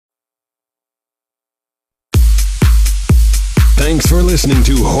Thanks for listening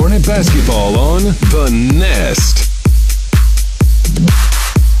to Hornet Basketball on The Nest.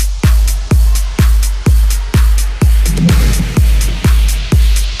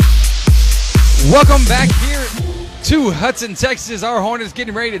 Welcome back here to Hudson, Texas. Our Hornets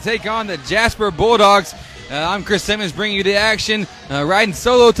getting ready to take on the Jasper Bulldogs. I'm Chris Simmons bringing you the action, riding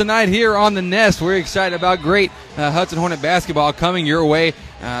solo tonight here on The Nest. We're excited about great Hudson Hornet basketball coming your way.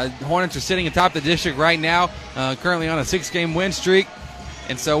 Hornets are sitting atop the district right now, currently on a 6-game win streak.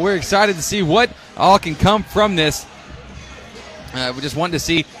 And so we're excited to see what all can come from this. We just wanted to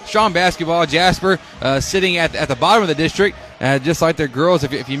see strong basketball. Jasper sitting at the bottom of the district, just like their girls.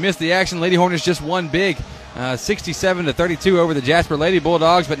 If you missed the action, Lady Hornets just won big, 67-32 over the Jasper Lady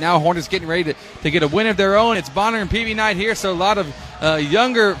Bulldogs. But now Hornets getting ready to get a win of their own. It's Bonner and PB night here, so a lot of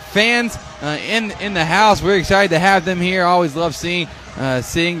younger fans in the house. We're excited to have them here. Always love seeing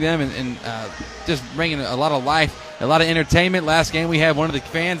them and just bringing a lot of life, a lot of entertainment. Last game we had one of the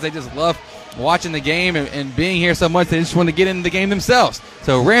fans, they just love watching the game and being here so much they just want to get into the game themselves.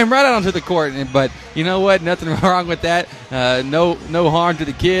 So ran right out onto the court, but you know what? Nothing wrong with that. No harm to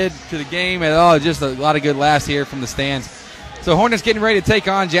the kid, to the game at all. Just a lot of good laughs here from the stands. So Hornets getting ready to take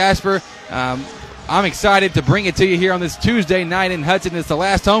on Jasper. I'm excited to bring it to you here on this Tuesday night in Hudson. It's the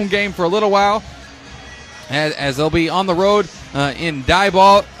last home game for a little while, as they'll be on the road in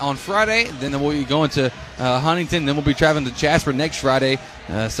Diboll on Friday. Then we'll be going to Huntington. Then we'll be traveling to Jasper next Friday.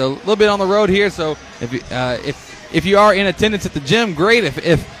 So a little bit on the road here. So if you are in attendance at the gym, great.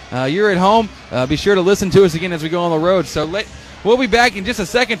 If you're at home, be sure to listen to us again as we go on the road. So we'll be back in just a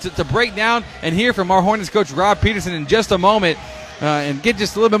second to break down and hear from our Hornets coach Rob Peterson in just a moment, and get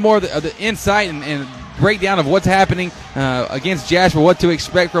just a little bit more of the insight and breakdown of what's happening against Jasper, what to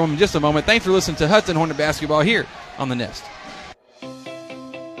expect from them in just a moment. Thanks for listening to Hudson Hornet Basketball here on The Nest.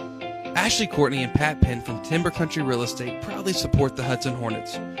 Ashley Courtney and Pat Penn from Timber Country Real Estate proudly support the Hudson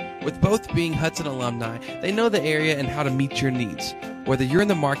Hornets. With both being Hudson alumni, they know the area and how to meet your needs. Whether you're in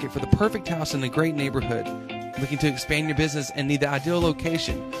the market for the perfect house in a great neighborhood, looking to expand your business and need the ideal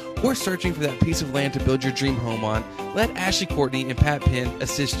location, or searching for that piece of land to build your dream home on, let Ashley Courtney and Pat Penn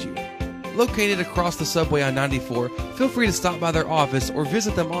assist you. Located across the subway on 94, feel free to stop by their office or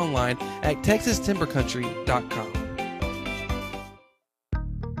visit them online at texastimbercountry.com.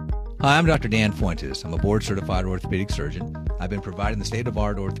 Hi, I'm Dr. Dan Fuentes. I'm a board-certified orthopedic surgeon. I've been providing the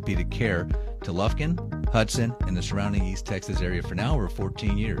state-of-the-art orthopedic care to Lufkin, Hudson, and the surrounding East Texas area for now over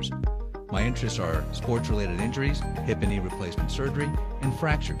 14 years. My interests are sports-related injuries, hip and knee replacement surgery, and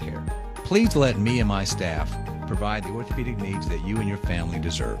fracture care. Please let me and my staff provide the orthopedic needs that you and your family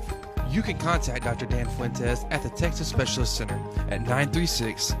deserve. You can contact Dr. Dan Fuentes at the Texas Specialist Center at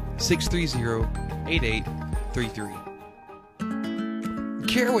 936-630-8833.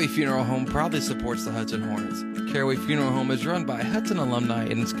 Caraway Funeral Home proudly supports the Hudson Hornets. Caraway Funeral Home is run by Hudson alumni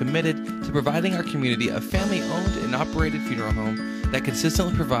and is committed to providing our community a family-owned and operated funeral home that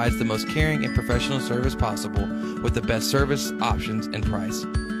consistently provides the most caring and professional service possible with the best service, options, and price.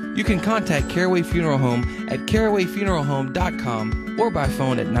 You can contact Caraway Funeral Home at carawayfuneralhome.com or by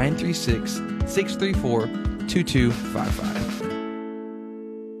phone at 936-634-2255.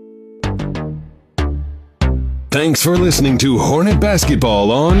 Thanks for listening to Hornet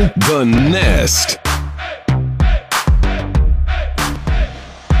Basketball on The Nest.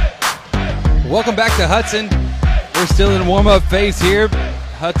 Welcome back to Hudson. We're still in warm-up phase here.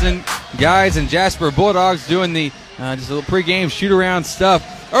 Hudson guys and Jasper Bulldogs doing the just a little pregame shoot-around stuff.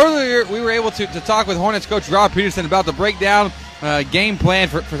 Earlier, we were able to talk with Hornets coach Rob Peterson about the breakdown game plan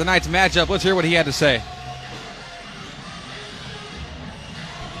for tonight's matchup. Let's hear what he had to say.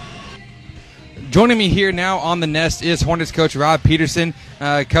 Joining me here now on The Nest is Hornets coach Rob Peterson.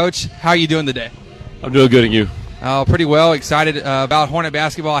 Coach, how are you doing today? I'm doing good, and you? Pretty well. Excited about Hornet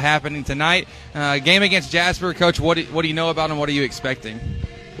basketball happening tonight. Game against Jasper. Coach, what do you know about them? What are you expecting?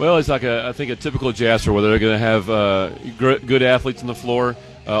 Well, it's like I think a typical Jasper, where they're going to have good athletes on the floor,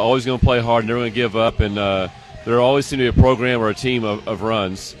 always going to play hard, never going to give up, and there always seem to be a program or a team of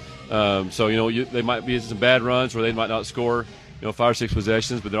runs. So, they might be some bad runs where they might not score 5 or 6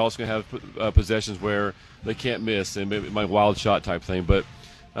 possessions, but they're also going to have possessions where they can't miss and maybe my wild shot type thing. But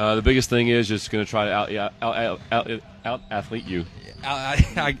the biggest thing is just going to try to out athlete you.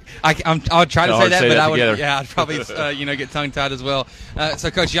 I'll try to say that, but I'd probably get tongue tied as well.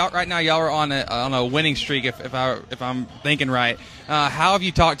 So, Coach, y'all are on a winning streak, if I'm thinking right. How have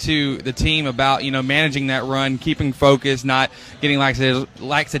you talked to the team about managing that run, keeping focused, not getting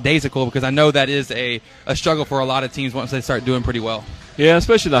lackadaisical? Because I know that is a struggle for a lot of teams once they start doing pretty well. Yeah,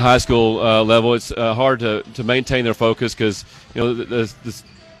 especially in the high school level, it's hard to maintain their focus because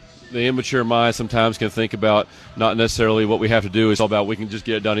the immature mind sometimes can think about not necessarily what we have to do. It's all about we can just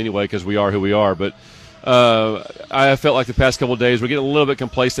get it done anyway because we are who we are. But I felt like the past couple of days we're getting a little bit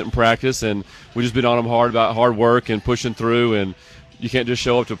complacent in practice, and we've just been on them hard about hard work and pushing through, and you can't just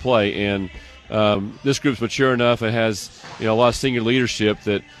show up to play. And this group's mature enough and has a lot of senior leadership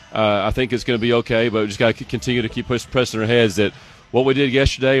that I think it's going to be okay, but we just got to continue to keep pressing our heads that what we did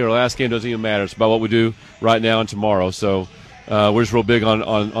yesterday or last game doesn't even matter. It's about what we do right now and tomorrow. So we're just real big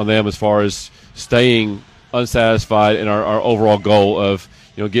on them as far as staying unsatisfied in our overall goal of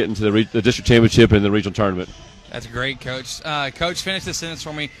getting to the district championship and the regional tournament. That's great, Coach. Coach, finish this sentence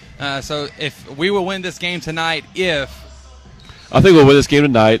for me. So if we will win this game tonight, I think we'll win this game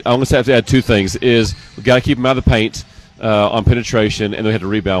tonight. I'm going to have to add two things. Is we've got to keep them out of the paint on penetration, and they have to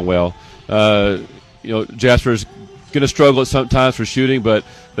rebound well. Jasper's going to struggle at sometimes for shooting, but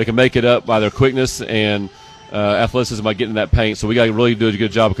they can make it up by their quickness and athleticism by getting in that paint. So we got to really do a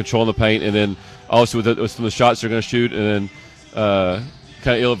good job of controlling the paint, and then also with some of the shots they're going to shoot, and then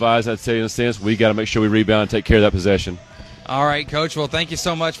kind of ill-advised, I'd say, in a sense, we got to make sure we rebound and take care of that possession. All right, Coach. Well, thank you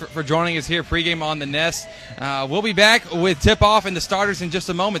so much for joining us here pregame on the Nest. We'll be back with tip-off and the starters in just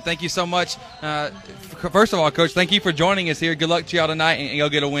a moment. Thank you so much. First of all, Coach, thank you for joining us here. Good luck to y'all tonight, and you'll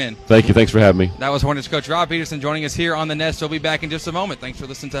get a win. Thank you. Thanks for having me. That was Hornets coach Rob Peterson joining us here on the Nest. We'll be back in just a moment. Thanks for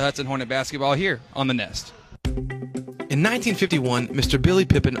listening to Hudson Hornet Basketball here on the Nest. In 1951, Mr. Billy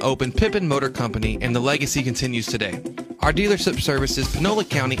Pippin opened Pippin Motor Company, and the legacy continues today. Our dealership services Panola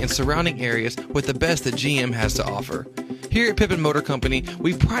County and surrounding areas with the best that GM has to offer. Here at Pippin Motor Company,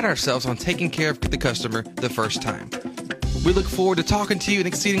 we pride ourselves on taking care of the customer the first time. We look forward to talking to you and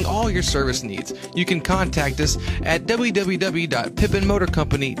exceeding all your service needs. You can contact us at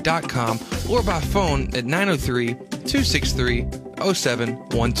www.pippinmotorcompany.com or by phone at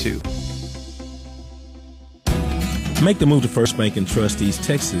 903-263-0712. Make the move to First Bank & Trust East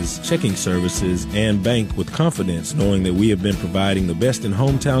Texas checking services and bank with confidence, knowing that we have been providing the best in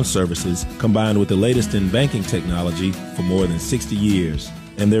hometown services combined with the latest in banking technology for more than 60 years.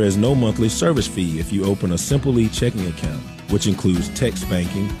 And there is no monthly service fee if you open a Simple E checking account, which includes text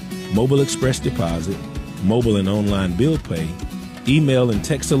banking, mobile express deposit, mobile and online bill pay, email and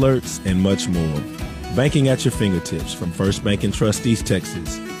text alerts, and much more. Banking at your fingertips from First Bank & Trust East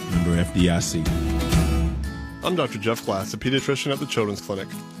Texas, member FDIC. I'm Dr. Jeff Glass, a pediatrician at the Children's Clinic.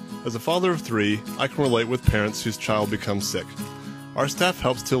 As a father of 3, I can relate with parents whose child becomes sick. Our staff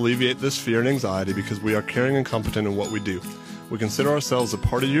helps to alleviate this fear and anxiety because we are caring and competent in what we do. We consider ourselves a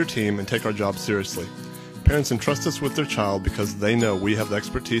part of your team and take our job seriously. Parents entrust us with their child because they know we have the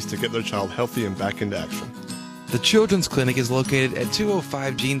expertise to get their child healthy and back into action. The Children's Clinic is located at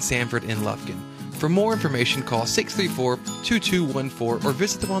 205 Gene Sanford in Lufkin. For more information, call 634-2214 or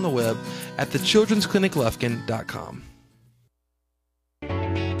visit them on the web at thechildren'scliniclufkin.com.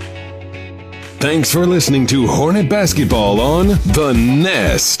 Thanks for listening to Hornet Basketball on The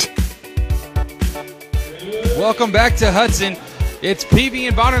Nest. Welcome back to Hudson. It's PB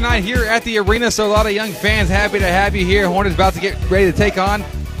and Bonner night here at the arena, so a lot of young fans happy to have you here. Hornets about to get ready to take on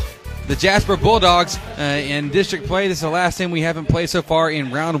the Jasper Bulldogs in district play. This is the last time we haven't played so far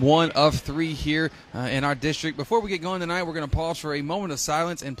in round 1 of 3 here in our district. Before we get going tonight, we're going to pause for a moment of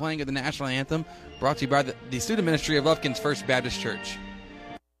silence and playing of the national anthem, brought to you by the student ministry of Lufkin's First Baptist Church.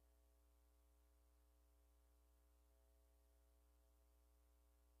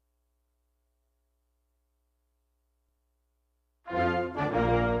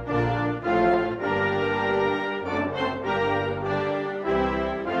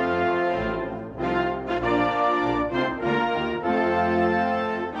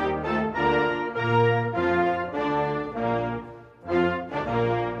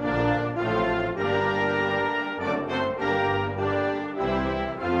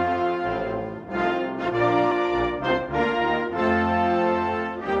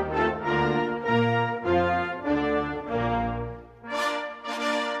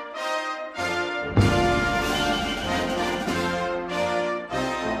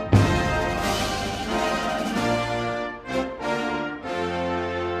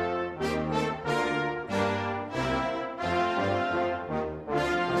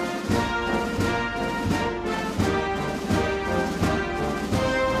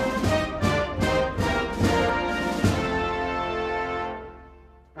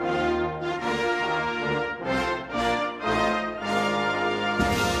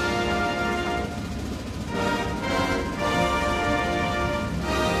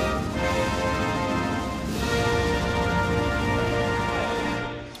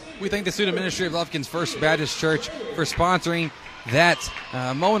 We thank the student ministry of Lufkin's First Baptist Church for sponsoring that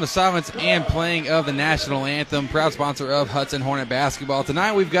moment of silence and playing of the national anthem. Proud sponsor of Hudson Hornet basketball.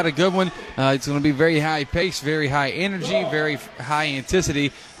 Tonight we've got a good one. It's going to be very high pace, very high energy, very high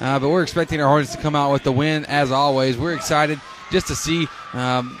intensity, but we're expecting our Hornets to come out with the win as always. We're excited just to see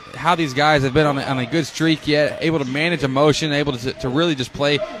how these guys have been on a good streak yet, able to manage emotion, able to really just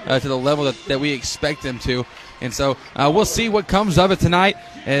play to the level that we expect them to. And so we'll see what comes of it tonight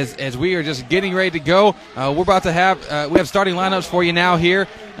as we are just getting ready to go. We're about to have we have starting lineups for you now here.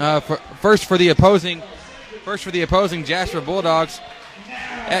 First for the opposing Jasper Bulldogs.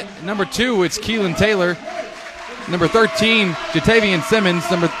 At number 2, it's Keelan Taylor. Number 13, Jatavian Simmons.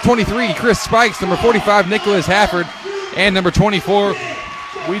 Number 23, Chris Spikes. Number 45, Nicholas Hafford. And number 24,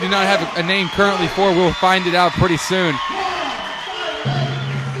 we do not have a name currently for. We'll find it out pretty soon.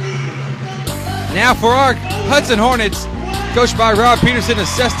 Now for our Hudson Hornets, coached by Rob Peterson,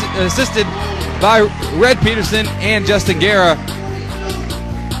 assisted by Red Peterson and Justin Guerra.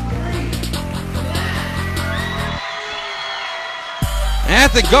 At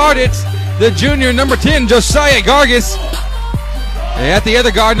the guard, it's the junior number 10, Josiah Gargis. At the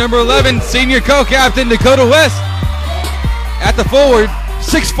other guard, number 11, senior co-captain Dakota West. At the forward,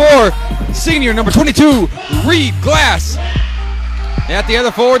 6'4", senior number 22, Reed Glass. At the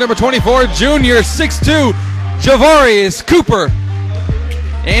other forward, number 24, junior 6'2", Javarius Cooper.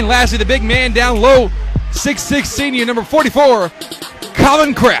 And lastly, the big man down low, 6'6", senior number 44,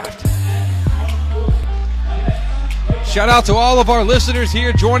 Colin Kraft. Shout out to all of our listeners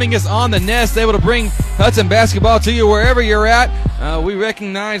here joining us on the Nest, able to bring Hudson basketball to you wherever you're at. We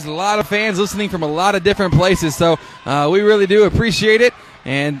recognize a lot of fans listening from a lot of different places, so we really do appreciate it.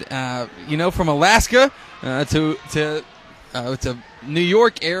 And from Alaska to New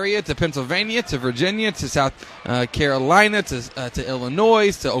York area, to Pennsylvania, to Virginia, to South Carolina, to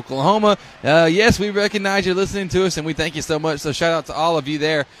Illinois, to Oklahoma. Yes, we recognize you're listening to us, and we thank you so much. So shout out to all of you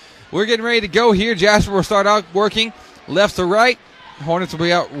there. We're getting ready to go here. Jasper will start out working left to right. Hornets will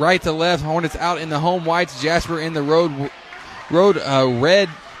be out right to left. Hornets out in the home whites. Jasper in the road red,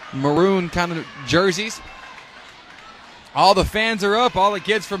 maroon kind of jerseys. All the fans are up. All the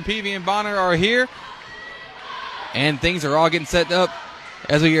kids from PV and Bonner are here. And things are all getting set up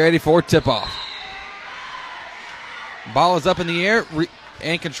as we get ready for tip-off. Ball is up in the air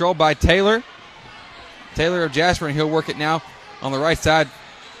and controlled by Taylor. Taylor of Jasper, and he'll work it now on the right side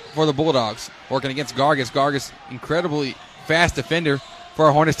for the Bulldogs. Working against Gargis. Gargis, incredibly fast defender for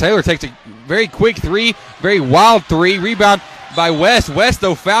our Hornets. Taylor takes a very quick three, very wild three. Rebound by West. West,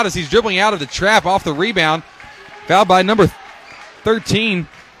 though, fouled as he's dribbling out of the trap off the rebound. Fouled by number 13,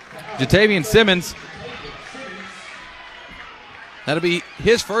 Jatavian Simmons. That'll be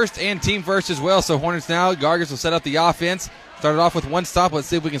his first and team first as well. So Hornets now, Gargis will set up the offense. Started off with one stop. Let's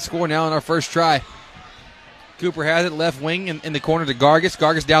see if we can score now on our first try. Cooper has it, left wing in the corner to Gargis.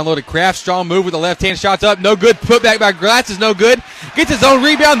 Gargis down low to Kraft. Strong move with the left hand. Shots up, no good. Put back by Glass is no good. Gets his own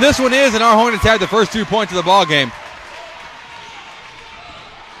rebound. This one is, and our Hornets have the first 2 points of the ball game.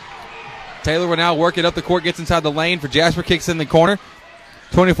 Taylor will now work it up the court, gets inside the lane for Jasper, kicks in the corner.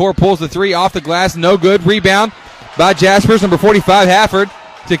 24 pulls the three off the glass, no good. Rebound by Jasper's number 45, Hafford.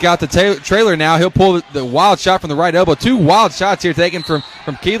 Took out the trailer now. He'll pull the wild shot from the right elbow. 2 wild shots here taken from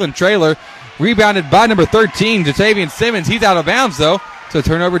Keelan Traylor. Rebounded by number 13, Jatavian Simmons. He's out of bounds, though. So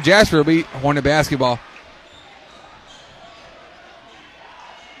turnover, Jasper will be Hornet basketball.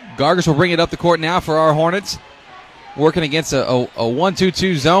 Gargis will bring it up the court now for our Hornets. Working against a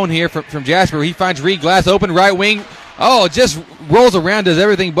 1-2-2 zone here from Jasper. He finds Reed Glass open, right wing. Oh, just rolls around, does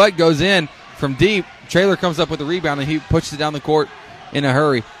everything but goes in from deep. Traylor comes up with the rebound, and he pushes it down the court in a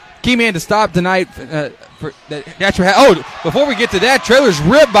hurry. Key man to stop tonight. Before we get to that, Traylor's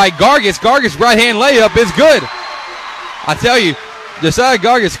ripped by Gargis. Gargis' right-hand layup is good. I tell you, Josiah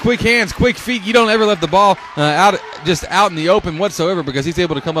Gargis, quick hands, quick feet. You don't ever let the ball out in the open whatsoever because he's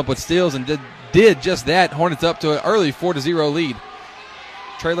able to come up with steals and did just that. Hornets up to an early 4-0 lead.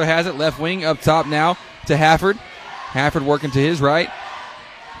 Traylor has it, left wing, up top now to Hafford. Hafford working to his right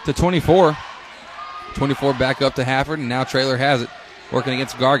to 24. 24 back up to Hafford, and now Traylor has it. Working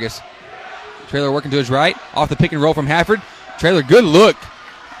against Gargis. Traylor working to his right. Off the pick and roll from Hafford. Traylor, good look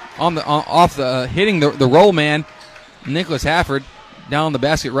hitting the roll man. Nicholas Hafford down on the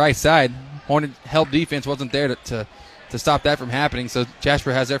basket right side. Hornet help defense wasn't there to stop that from happening. So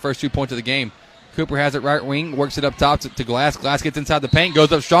Jasper has their first 2 points of the game. Cooper has it right wing. Works it up top to Glass. Glass gets inside the paint.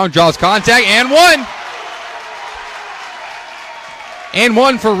 Goes up strong. Draws contact. And one. And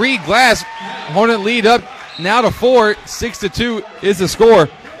one for Reed Glass. Hornet lead up now to 4. 6-2 is the score.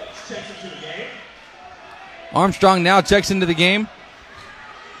 Armstrong now checks into the game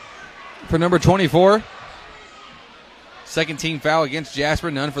for number 24. Second team foul against Jasper.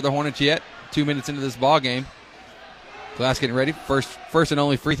 None for the Hornets yet. 2 minutes into this ball game. Glass getting ready. First and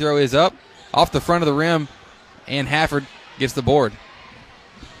only free throw is up. Off the front of the rim, and Hafford gets the board.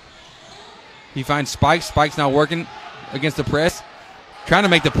 He finds Spikes. Spikes now working against the press. Trying to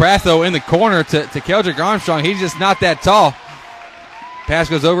make the pass, though, in the corner to Keldrick Armstrong. He's just not that tall. Pass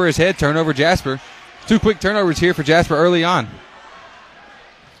goes over his head. Turnover, Jasper. 2 quick turnovers here for Jasper early on.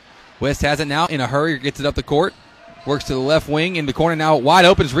 West has it now in a hurry. Gets it up the court. Works to the left wing. In the corner now. Wide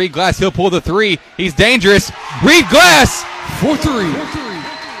open is Reed Glass. He'll pull the three. He's dangerous. Reed Glass for three.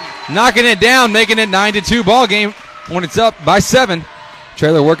 Knocking it down, making it 9-2 ball game when it's up by 7.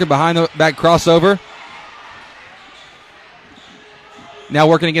 Traylor working behind the back crossover. Now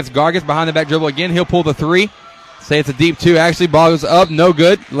working against Gargis behind the back dribble again. He'll pull the three. Say it's a deep 2. Actually, ball goes up. No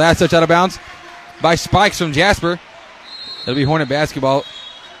good. Last touch out of bounds by Spikes from Jasper. That'll be Hornet basketball.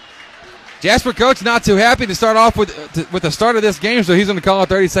 Jasper coach not too happy to start off with the start of this game, so he's going to call a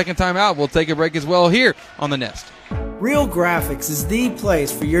 30-second timeout. We'll take a break as well here on the Nest. Real Graphics is the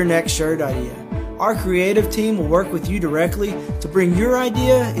place for your next shirt idea. Our creative team will work with you directly to bring your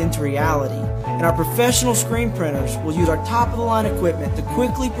idea into reality. And our professional screen printers will use our top-of-the-line equipment to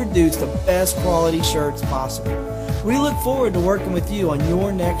quickly produce the best quality shirts possible. We look forward to working with you on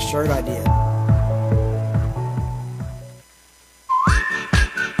your next shirt idea.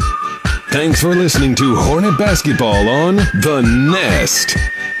 Thanks for listening to Hornet Basketball on The Nest.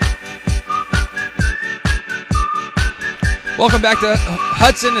 Welcome back to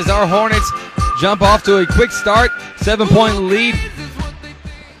Hudson as our Hornets jump off to a quick start. 7-point lead.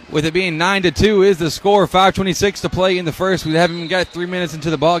 With it being 9-2 is the score. 5:26 to play in the first. We haven't even got 3 minutes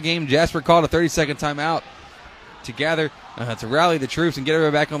into the ball game. Jasper called a 30-second timeout to gather, to rally the troops and get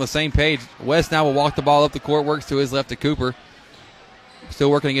everybody back on the same page. West now will walk the ball up the court. Works to his left to Cooper.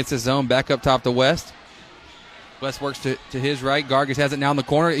 Still working against his zone. Back up top to West. West works to his right. Gargis has it now in the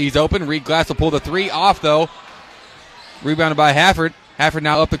corner. He's open. Reed Glass will pull the three off, though. Rebounded by Hafford. Hafford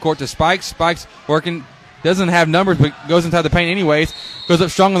now up the court to Spikes. Spikes working. Doesn't have numbers, but goes inside the paint anyways. Goes up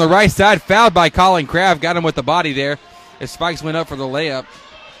strong on the right side. Fouled by Colin Kraft. Got him with the body there as Spikes went up for the layup.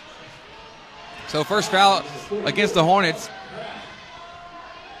 So first foul against the Hornets.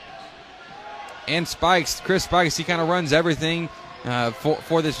 And Spikes, Chris Spikes, he kind of runs everything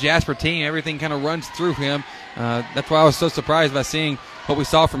for this Jasper team. Everything kind of runs through him. That's why I was so surprised by seeing what we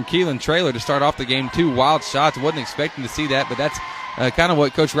saw from Keelan Traylor to start off the game. 2 wild shots. Wasn't expecting to see that, but that's kind of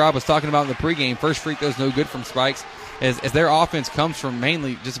what Coach Rob was talking about in the pregame. First free throw's no good from Spikes, as their offense comes from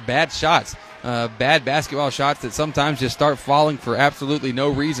mainly just bad shots, bad basketball shots that sometimes just start falling for absolutely no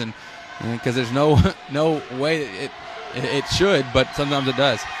reason, because there's no way that it should, but sometimes it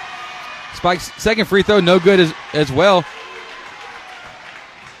does. Spikes' second free throw, no good as well.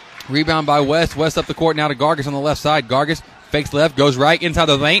 Rebound by West. West up the court now to Gargis on the left side. Gargis fakes left, goes right, inside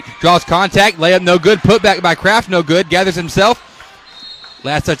the lane, draws contact, layup no good, put back by Kraft, no good, gathers himself.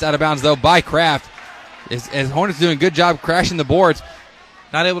 Last touch out of bounds, though, by Kraft. As Hornets doing a good job crashing the boards.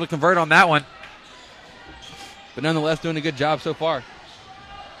 Not able to convert on that one. But nonetheless, doing a good job so far.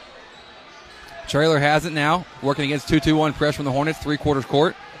 Traylor has it now, working against 2-2-1 press from the Hornets, three-quarters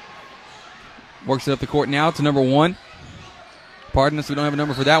court. Works it up the court now to number 1. Pardon us, we don't have a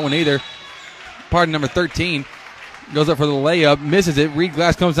number for that one either. Pardon, number 13. Goes up for the layup, misses it. Reed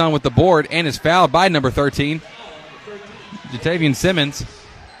Glass comes down with the board and is fouled by number 13. Jatavian Simmons.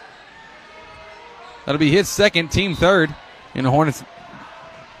 That'll be his second, team third. And the Hornets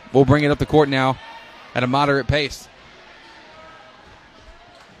will bring it up the court now at a moderate pace.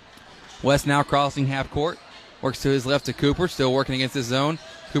 West now crossing half court. Works to his left to Cooper, still working against his zone.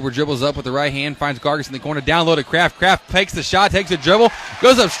 Cooper dribbles up with the right hand, finds Gargis in the corner, down low to Kraft. Kraft takes the shot, takes the dribble,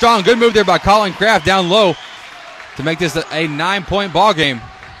 goes up strong. Good move there by Colin Kraft down low to make this a 9-point ball game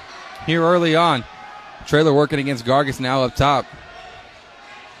here early on. Traylor working against Gargis now up top.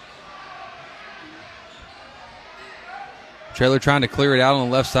 Traylor trying to clear it out on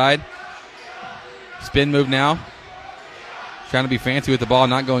the left side. Spin move now. Trying to be fancy with the ball,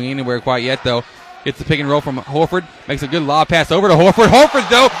 not going anywhere quite yet though. Gets the pick and roll from Horford. Makes a good lob pass over to Horford. Horford,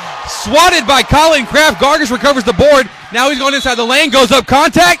 though, swatted by Colin Kraft. Gargis recovers the board. Now he's going inside the lane. Goes up.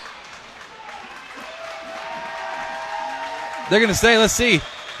 Contact. They're going to say, let's see.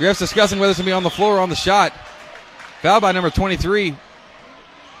 Refs discussing whether it's going to be on the floor or on the shot. Foul by number 23.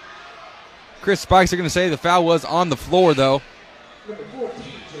 Chris Spikes are going to say the foul was on the floor, though.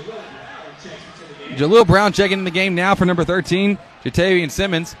 Jaleel Brown checking in the game now for number 13, Jatavian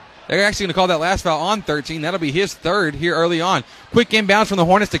Simmons. They're actually going to call that last foul on 13. That'll be his third here early on. Quick inbounds from the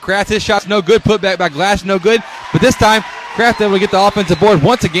Hornets to Kraft. His shot's no good. Put back by Glass, no good. But this time, Kraft able to get the offensive board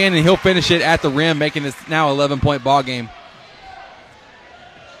once again, and he'll finish it at the rim, making this now 11-point ball game.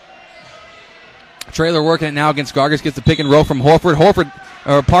 Trailer working it now against Gargis. Gets the pick and roll from Hafford.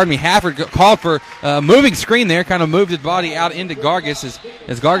 Hafford called for a moving screen there. Kind of moved his body out into Gargis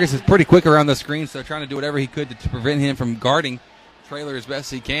as Gargis is pretty quick around the screen, so trying to do whatever he could to prevent him from guarding Trailer as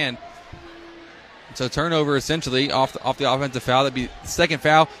best he can. So turnover essentially off the offensive foul. That'd be the second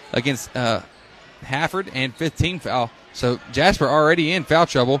foul against Hafford and 15th foul. So Jasper already in foul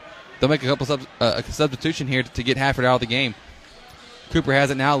trouble. They'll make a couple substitution here to get Hafford out of the game. Cooper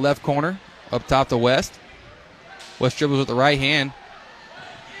has it now, left corner, up top to West. West dribbles with the right hand.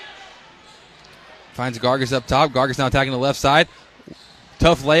 Finds Gargis up top. Gargis now attacking the left side.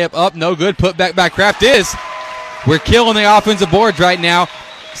 Tough layup up, no good. Put back by Kraft is. We're killing the offensive boards right now.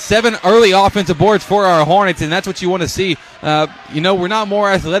 7 early offensive boards for our Hornets, and that's what you want to see. We're not more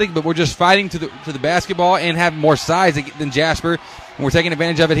athletic, but we're just fighting to the basketball and have more size than Jasper, and we're taking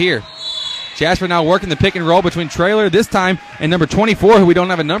advantage of it here. Jasper now working the pick and roll between Trailer this time and number 24, who we don't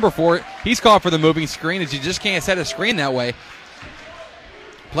have a number for. He's called for the moving screen, as you just can't set a screen that way.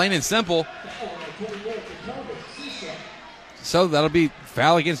 Plain and simple. So that'll be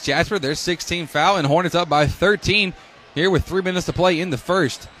foul against Jasper. There's 16 foul, and Hornets up by 13 here with 3 minutes to play in the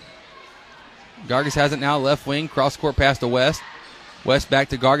first. Gargis has it now, left wing, cross court pass to West. West back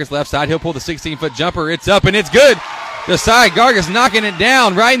to Gargis, left side. He'll pull the 16-foot jumper. It's up, and it's good. The side, Gargis knocking it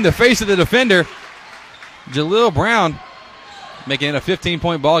down right in the face of the defender. Jaleel Brown making it a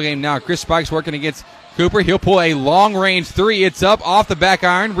 15-point ball game now. Chris Spikes working against Cooper. He'll pull a long-range three. It's up off the back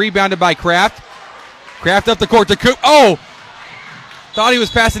iron, rebounded by Kraft. Kraft up the court to Cooper. Oh! Thought he was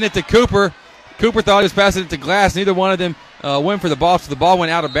passing it to Cooper. Cooper thought he was passing it to Glass. Neither one of them went for the ball, so the ball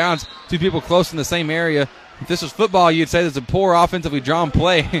went out of bounds. Two people close in the same area. If this was football, you'd say there's a poor offensively drawn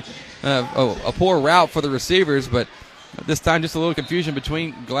play, a poor route for the receivers, but this time just a little confusion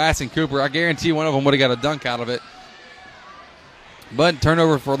between Glass and Cooper. I guarantee one of them would have got a dunk out of it. But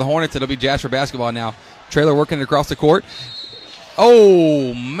turnover for the Hornets. It'll be Jasper basketball now. Trailer working it across the court.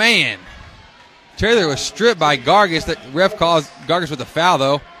 Oh, man. Trailer was stripped by Gargis. The ref calls Gargis with a foul,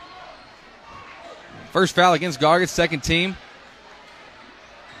 though. First foul against Gargis, second team.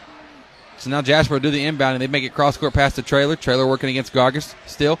 So now Jasper will do the inbound, and they make it cross-court pass to Trailer. Trailer working against Gargis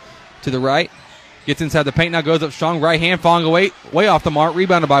still to the right. Gets inside the paint now, goes up strong. Right hand falling away, way off the mark.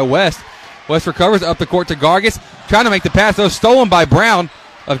 Rebounded by West. West recovers up the court to Gargis. Trying to make the pass, though. Stolen by Brown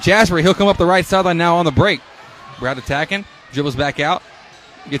of Jasper. He'll come up the right sideline now on the break. Brown attacking. Dribbles back out.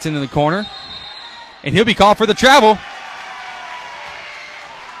 Gets into the corner. And he'll be called for the travel.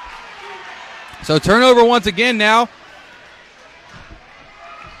 So turnover once again now.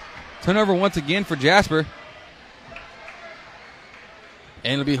 Turnover once again for Jasper.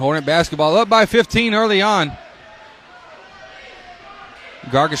 And it'll be Hornet basketball up by 15 early on.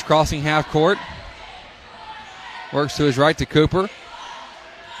 Gargis crossing half court. Works to his right to Cooper.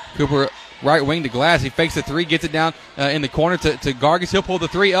 Cooper right wing to Glass. He fakes the three, gets it down in the corner to Gargis. He'll pull the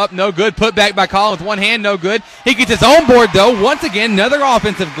three up, no good. Put back by Collins with one hand, no good. He gets his own board, though. Once again, another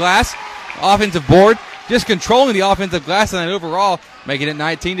offensive board. Just controlling the offensive glass and overall making it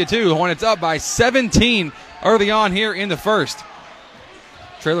 19-2. Hornets up by 17 early on here in the first.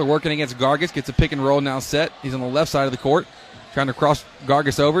 Trailer working against Gargis. Gets a pick and roll now set. He's on the left side of the court. Trying to cross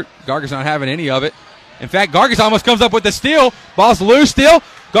Gargis over. Gargis not having any of it. In fact, Gargis almost comes up with the steal. Ball's loose still.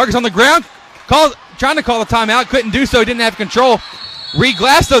 Gargis on the ground. Trying to call a timeout. Couldn't do so. Didn't have control. Reed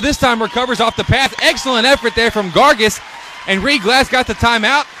Glass, though, this time recovers off the pass. Excellent effort there from Gargis. And Reed Glass got the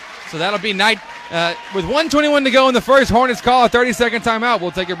timeout. So that'll be night. With 1:21 to go in the first, Hornets call a 30-second timeout.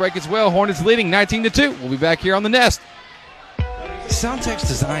 We'll take a break as well. Hornets leading 19-2. We'll be back here on the Nest. Soundtex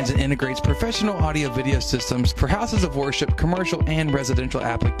designs and integrates professional audio-video systems for houses of worship, commercial, and residential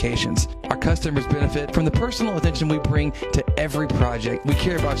applications. Our customers benefit from the personal attention we bring to every project. We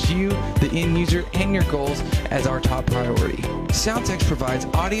care about you, the end user, and your goals as our top priority. Soundtex provides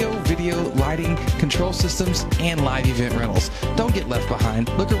audio, video, lighting, control systems, and live event rentals. Don't get left behind.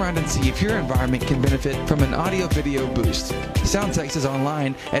 Look around and see if your environment can benefit from an audio-video boost. Soundtex is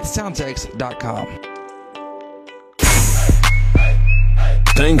online at soundtex.com.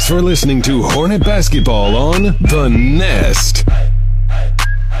 Thanks for listening to Hornet Basketball on The Nest.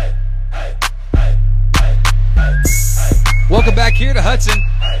 Welcome back here to Hudson.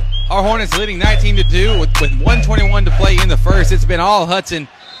 Our Hornets leading 19-2 with 1:21 to play in the first. It's been all Hudson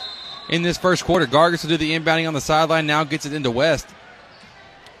in this first quarter. Gargis will do the inbounding on the sideline, now gets it into West.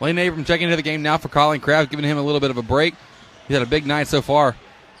 Lane Abram checking into the game now for Colin Kraft, giving him a little bit of a break. He's had a big night so far.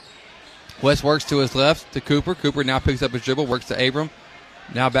 West works to his left to Cooper. Cooper now picks up his dribble, works to Abram.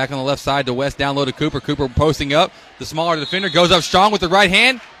 Now back on the left side to West, down low to Cooper. Cooper posting up. The smaller defender goes up strong with the right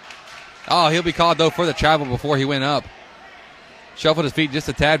hand. Oh, he'll be called, though, for the travel before he went up. Shuffled his feet just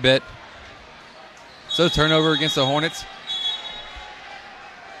a tad bit. So turnover against the Hornets.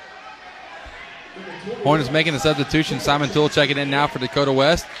 Hornets making the substitution. Simon Toole checking in now for Dakota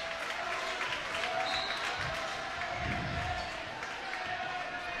West.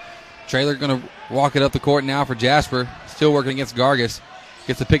 Traylor going to walk it up the court now for Jasper. Still working against Gargis.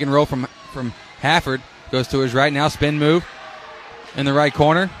 Gets the pick and roll from Hafford. Goes to his right now. Spin move in the right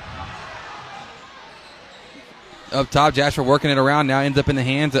corner. Up top, Jasper working it around now. Ends up in the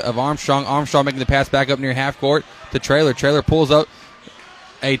hands of Armstrong. Armstrong making the pass back up near half court to Traylor. Traylor pulls up.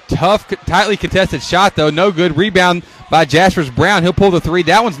 A tough, tightly contested shot, though. No good. Rebound by Jaspers Brown. He'll pull the three.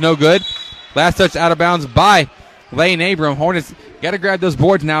 That one's no good. Last touch out of bounds by Lane Abram. Hornets got to grab those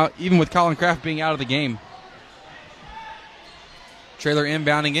boards now, even with Colin Kraft being out of the game. Traylor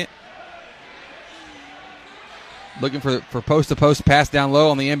inbounding it. Looking for post-to-post pass down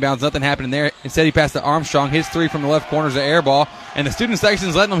low on the inbounds. Nothing happening there. Instead, he passed to Armstrong. His three from the left corner is an air ball, and the student section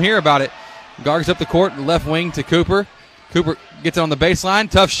is letting them hear about it. Gargis up the court, left wing to Cooper. Cooper gets it on the baseline.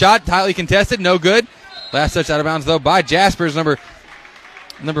 Tough shot, tightly contested, no good. Last touch out of bounds, though, by Jaspers,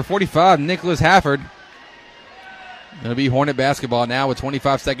 number 45, Nicholas Hafford. It'll be Hornet basketball now with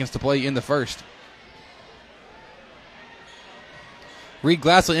 25 seconds to play in the first. Reed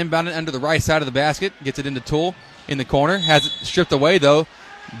Glassell inbounded under the right side of the basket. Gets it into Toole in the corner. Has it stripped away, though,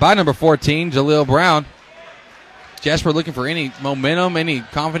 by number 14, Jaleel Brown. Jasper looking for any momentum, any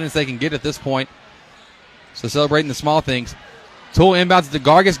confidence they can get at this point. So celebrating the small things. Toole inbounds to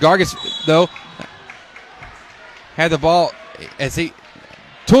Gargis. Gargis, though, had the ball as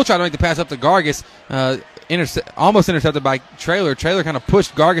Toole tried to make the pass up to Gargis. Almost intercepted by Traylor. Traylor kind of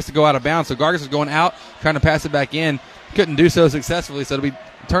pushed Gargis to go out of bounds. So Gargis was going out, trying to pass it back in. Couldn't do so successfully. So it'll be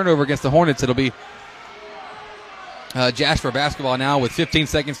turnover against the Hornets. It'll be Jasper basketball now with 15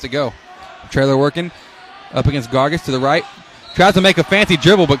 seconds to go. Traylor working up against Gargis to the right. Tries to make a fancy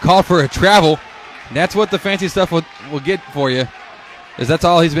dribble, but called for a travel. And that's what the fancy stuff will get for you. Is that's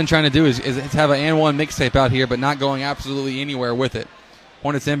all he's been trying to do is have an and one mixtape out here, but not going absolutely anywhere with it.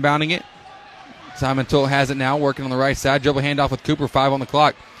 Hornets inbounding it. Simon Toole has it now, working on the right side. Dribble handoff with Cooper, 5 on the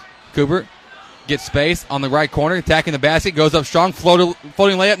clock. Cooper gets space on the right corner, attacking the basket, goes up strong, floating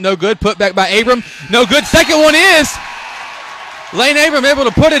layup, no good. Put back by Abram, no good. Second one is Lane Abram able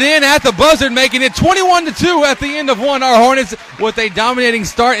to put it in at the buzzer, making it 21-2 at the end of one. Our Hornets with a dominating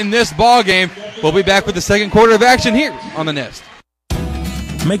start in this ball game. We'll be back with the second quarter of action here on the Nest.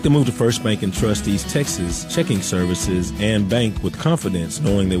 Make the move to First Bank and Trust East Texas checking services and bank with confidence,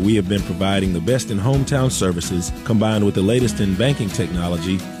 knowing that we have been providing the best in hometown services combined with the latest in banking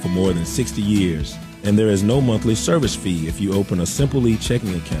technology for more than 60 years. And there is no monthly service fee if you open a Simple E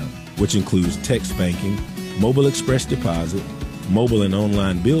checking account, which includes text banking, mobile express deposit, mobile and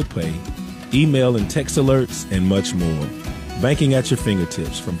online bill pay, email and text alerts, and much more. Banking at your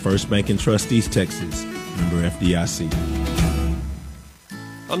fingertips from First Bank and Trust East Texas. Member FDIC.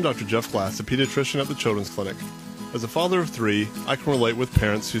 I'm Dr. Jeff Glass, a pediatrician at the Children's Clinic. As a father of 3, I can relate with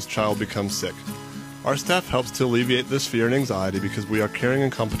parents whose child becomes sick. Our staff helps to alleviate this fear and anxiety because we are caring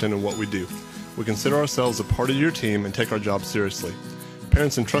and competent in what we do. We consider ourselves a part of your team and take our job seriously.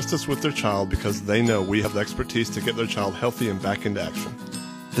 Parents entrust us with their child because they know we have the expertise to get their child healthy and back into action.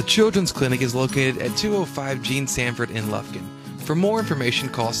 The Children's Clinic is located at 205 Gene Sanford in Lufkin. For more information,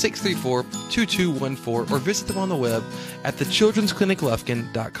 call 634-2214 or visit them on the web at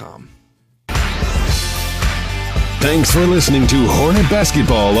thechildren'scliniclufkin.com. Thanks for listening to Hornet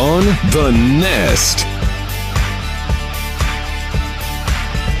Basketball on The Nest.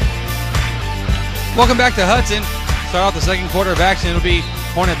 Welcome back to Hudson. Start off the second quarter of action. It'll be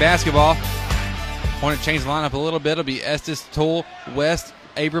Hornet basketball. Hornet changed the lineup a little bit. It'll be Estes, Toole, West,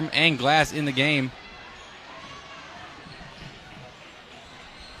 Abram, and Glass in the game.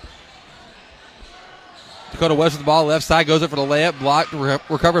 Dakota West with the ball, left side, goes up for the layup, blocked,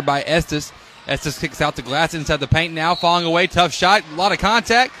 recovered by Estes. Estes kicks out to Glass inside the paint now, falling away, tough shot, a lot of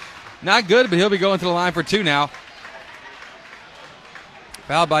contact. Not good, but he'll be going to the line for 2 now.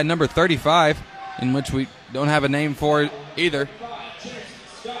 Fouled by number 35, in which we don't have a name for it either.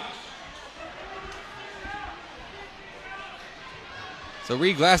 So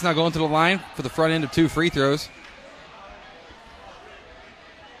Reed Glass now going to the line for the front end of 2 free throws.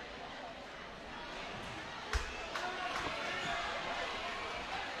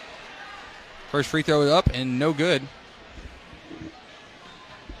 First free throw is up and no good.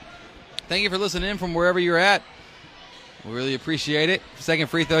 Thank you for listening in from wherever you're at. We really appreciate it. Second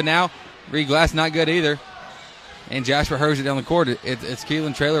free throw now. Reed Glass not good either. And Jasper hurries it down the court. It's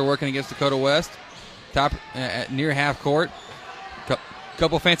Keelan Traylor working against Dakota West. Top near half court.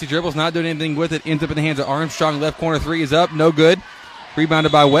 Couple fancy dribbles, not doing anything with it. Ends up in the hands of Armstrong. Left corner 3 is up, no good.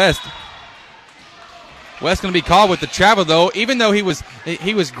 Rebounded by West. West going to be called with the travel, though, even though he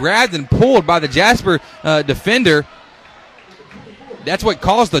was grabbed and pulled by the Jasper defender. That's what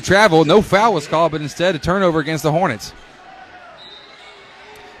caused the travel. No foul was called, but instead a turnover against the Hornets.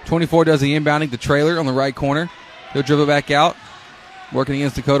 24 does the inbounding. The Trailer on the right corner. He'll dribble back out. Working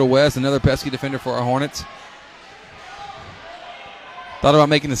against Dakota West, another pesky defender for our Hornets. Thought about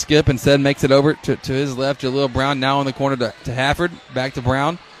making the skip, instead makes it over to his left. Jaleel Brown now in the corner to Hafford. Back to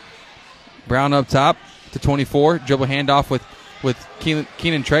Brown. Brown up top to 24. Dribble handoff with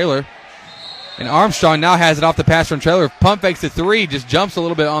Keenan Trailer. And Armstrong now has it off the pass from Trailer. Pump fakes to 3. Just jumps a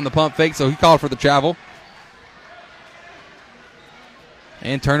little bit on the pump fake, so he called for the travel.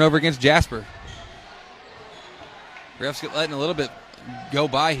 And turnover against Jasper. Refs letting a little bit go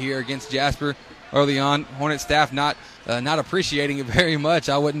by here against Jasper early on. Hornet staff not appreciating it very much.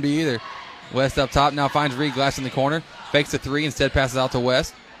 I wouldn't be either. West up top now finds Reed Glass in the corner. Fakes a 3, instead passes out to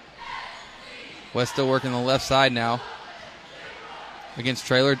West. West still working on the left side now. Against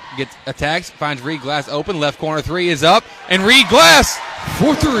Trailer, gets attacks, finds Reed Glass open. Left corner 3 is up, and Reed Glass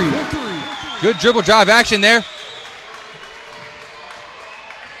for 3. Good dribble drive action there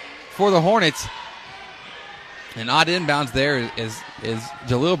for the Hornets. An odd inbounds there is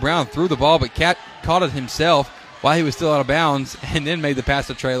Jaleel Brown threw the ball, but Cat caught it himself while he was still out of bounds and then made the pass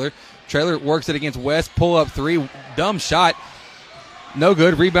to Trailer. Trailer works it against West, pull up 3, dumb shot. No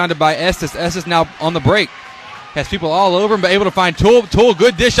good, rebounded by Estes. Estes now on the break. Has people all over him, but able to find Toole. Toole,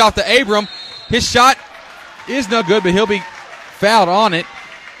 good dish off to Abram. His shot is no good, but he'll be fouled on it.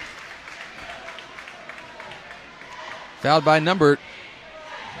 Fouled by number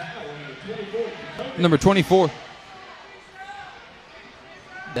 24.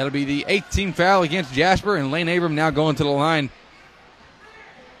 That'll be the 18th foul against Jasper, and Lane Abram now going to the line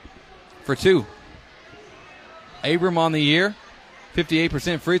for 2. Abram on the year,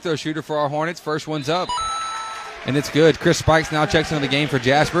 58% free throw shooter for our Hornets. First one's up, and it's good. Chris Spikes now checks into the game for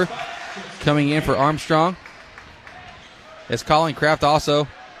Jasper. Coming in for Armstrong. It's Colin Kraft also.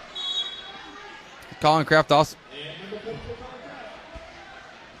 Colin Kraft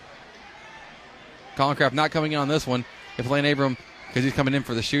not coming in on this one. If Lane Abram, because he's coming in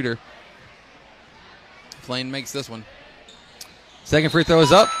for the shooter. If Lane makes this one. Second free throw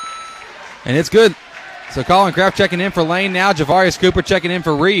is up, and it's good. So Colin Kraft checking in for Lane now. Javarius Cooper checking in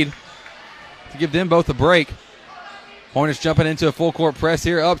for Reed to give them both a break. Hornets jumping into a full court press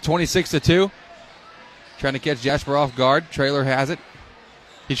here, up 26-2. Trying to catch Jasper off guard. Trailer has it.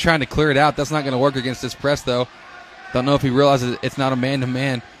 He's trying to clear it out. That's not going to work against this press, though. Don't know if he realizes it's not a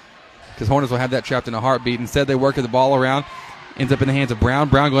man-to-man, because Hornets will have that trapped in a heartbeat. Instead, they work the ball around. Ends up in the hands of Brown.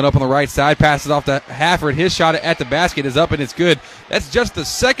 Brown going up on the right side. Passes off to Hafford. His shot at the basket is up, and it's good. That's just the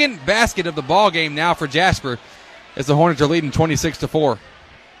second basket of the ball game now for Jasper, as the Hornets are leading 26-4.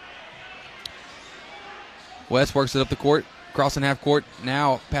 West works it up the court. Crossing half court.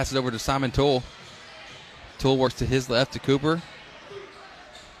 Now passes over to Simon Toole. Toole works to his left to Cooper.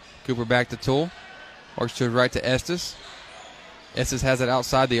 Cooper back to Toole. Works to his right to Estes. Estes has it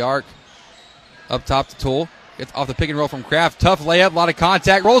outside the arc. Up top to Toole. Gets off the pick and roll from Kraft. Tough layup, a lot of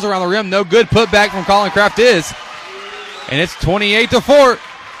contact. Rolls around the rim. No good. Put back from Colin Kraft is. And it's 28-4.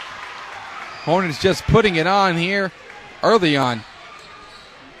 Hornets just putting it on here early on.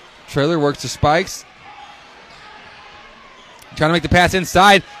 Trailer works to Spikes. Trying to make the pass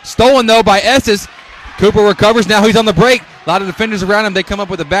inside. Stolen, though, by Estes. Cooper recovers. Now he's on the break. A lot of defenders around him. They come up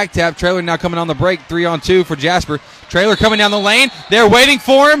with a back tap. Trailer now coming on the break. 3-on-2 for Jasper. Trailer coming down the lane. They're waiting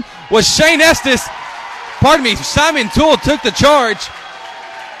for him. Was Shane Estes. Pardon me. Simon Toole took the charge.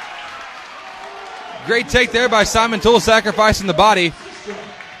 Great take there by Simon Toole, sacrificing the body.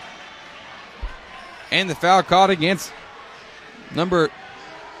 And the foul caught against number...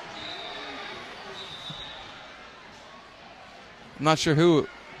 I'm not sure who.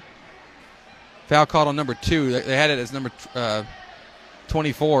 Foul called on number 2. They had it as number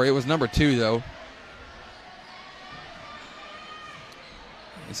 24. It was number 2, though.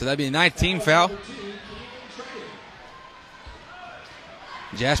 And so that'd be a 19 foul.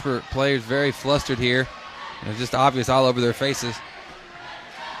 Jasper players very flustered here. It's just obvious all over their faces.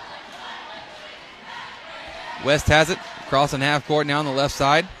 West has it. Crossing half court now on the left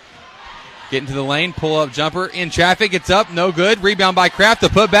side. Getting to the lane. Pull-up jumper. In traffic. It's up. No good. Rebound by Kraft. The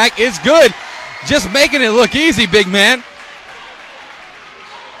putback is good. Just making it look easy, big man.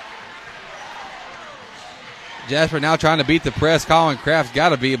 Jasper now trying to beat the press. Colin Kraft's got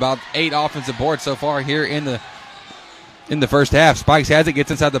to be about 8 offensive boards so far here in the first half. Spikes has it.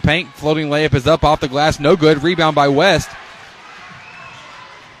 Gets inside the paint. Floating layup is up off the glass. No good. Rebound by West.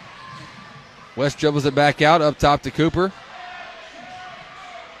 West dribbles it back out. Up top to Cooper.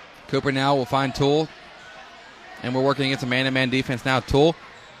 Cooper now will find Toole. And we're working against a man-to-man defense now. Toole,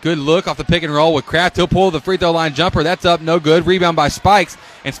 good look off the pick and roll with Kraft. He'll pull the free throw line jumper. That's up, no good. Rebound by Spikes.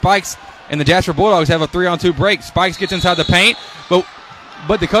 And Spikes and the Jasper Bulldogs have a 3-on-2 break. Spikes gets inside the paint,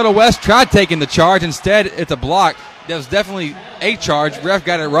 but Dakota West tried taking the charge. Instead, it's a block. That was definitely a charge. Ref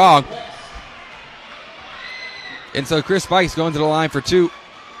got it wrong. And so Chris Spikes going to the line for 2.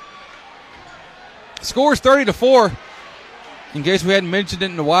 Scores 30-4. In case we hadn't mentioned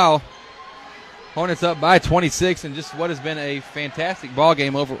it in a while, Hornets up by 26, and just what has been a fantastic ball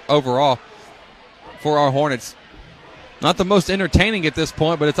game overall for our Hornets. Not the most entertaining at this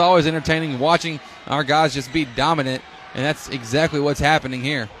point, but it's always entertaining watching our guys just be dominant, and that's exactly what's happening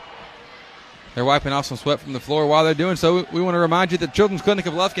here. They're wiping off some sweat from the floor. While they're doing so, we want to remind you that Children's Clinic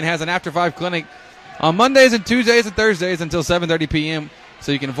of Lufkin has an After 5 clinic on Mondays and Tuesdays and Thursdays until 7:30 p.m.,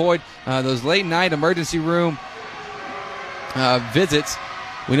 so you can avoid those late-night emergency room visits.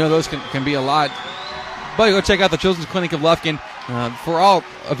 We know those can be a lot. But go check out the Children's Clinic of Lufkin for all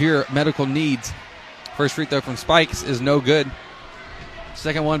of your medical needs. First free throw from Spikes is no good.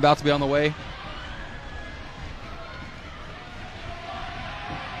 Second one about to be on the way.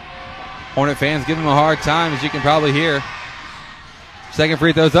 Hornet fans give him a hard time, as you can probably hear. Second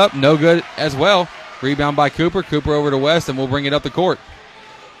free throw's up, no good as well. Rebound by Cooper. Cooper over to West, and we'll bring it up the court.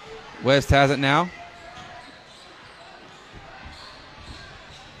 West has it now.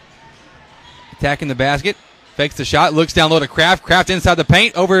 Attacking the basket. Fakes the shot. Looks down low to Kraft. Kraft inside the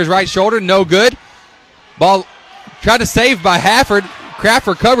paint. Over his right shoulder. No good. Ball tried to save by Hafford. Kraft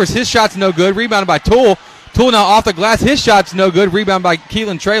recovers. His shot's no good. Rebounded by Toole. Toole now off the glass. His shot's no good. Rebound by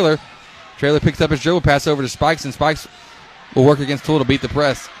Keelan Traylor. Traylor picks up his dribble pass over to Spikes, and Spikes will work against Toole to beat the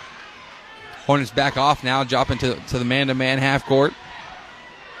press. Hornets back off now. Dropping to the man-to-man half court.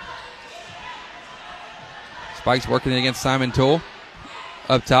 Spikes working against Simon Toole.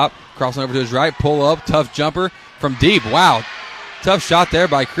 Up top. Crossing over to his right. Pull up. Tough jumper from deep. Wow. Tough shot there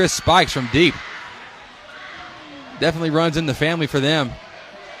by Chris Spikes from deep. Definitely runs in the family for them.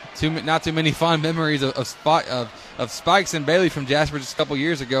 Not too many fond memories of Spikes and Bailey from Jasper just a couple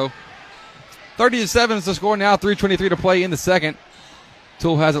years ago. 30-7 is the score now. 3:23 to play in the second.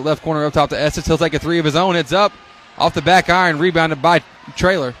 Toole has it left corner up top to Estes. He'll take a three of his own. It's up. Off the back iron. Rebounded by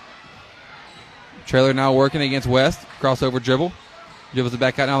Traylor. Traylor now working against West. Crossover dribble. Dribbles it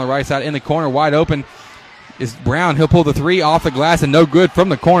back out on the right side in the corner. Wide open is Brown. He'll pull the three off the glass and no good from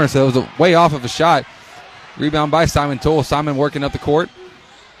the corner. So it was way off of a shot. Rebound by Simon Toole. Simon working up the court.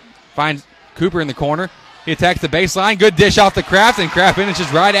 Finds Cooper in the corner. He attacks the baseline. Good dish off the Kraft, and Kraft finishes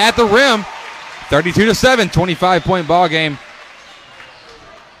right at the rim. 32-7, 25-point ball game.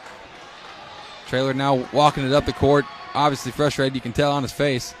 Traylor now walking it up the court. Obviously frustrated. You can tell on his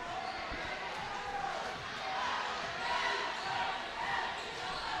face.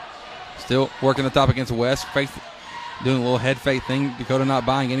 Still working the top against West. Doing a little head fake thing. Dakota not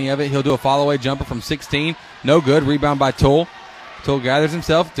buying any of it. He'll do a follow-away jumper from 16. No good. Rebound by Toole. Toole gathers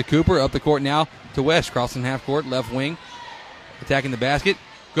himself to Cooper. Up the court now to West. Crossing half court. Left wing. Attacking the basket.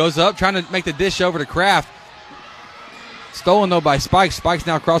 Goes up. Trying to make the dish over to Kraft. Stolen, though, by Spikes. Spikes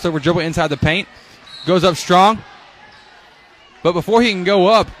now crossover dribble inside the paint. Goes up strong. But before he can go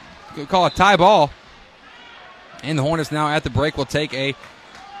up, call a tie ball. And the Hornets now at the break will take a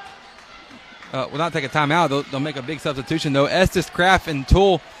will not take a timeout. They'll make a big substitution, though. Estes, Kraft, and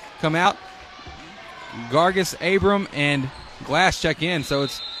Toole come out. Gargis, Abram, and Glass check in. So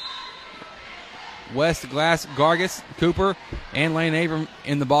it's West, Glass, Gargis, Cooper, and Lane Abram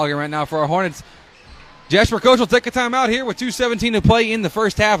in the ballgame right now for our Hornets. Jasper coach will take a timeout here with 2:17 to play in the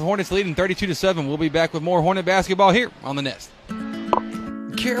first half. Hornets leading 32-7. We'll be back with more Hornet basketball here on the Nest.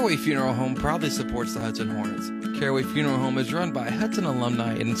 Caraway Funeral Home proudly supports the Hudson Hornets. Caraway Funeral Home is run by Hudson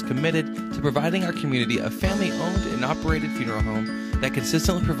alumni and is committed to providing our community a family-owned and operated funeral home that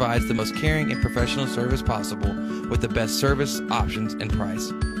consistently provides the most caring and professional service possible with the best service, options, and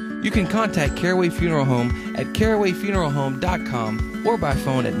price. You can contact Caraway Funeral Home at carawayfuneralhome.com or by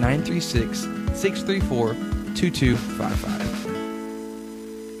phone at 936-634-2255.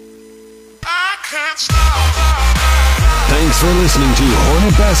 Thanks for listening to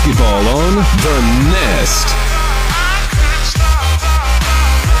Hornet Basketball on The Nest.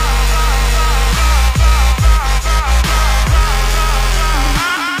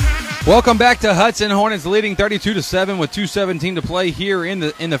 Welcome back to Hudson. Hornets leading 32-7 with 2:17 to play here in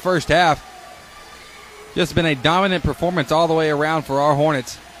the first half. Just been a dominant performance all the way around for our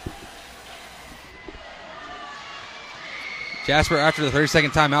Hornets. Jasper, after the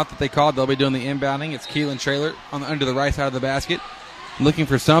 30-second timeout that they called, they'll be doing the inbounding. It's Keelan Traylor under the right side of the basket. Looking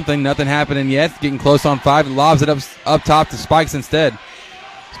for something. Nothing happening yet. Getting close on 5. Lobs it up top to Spikes instead.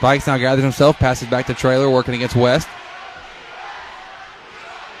 Spikes now gathers himself, passes back to Traylor, working against West.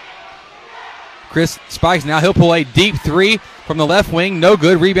 Chris Spikes now, he'll pull a deep three from the left wing. No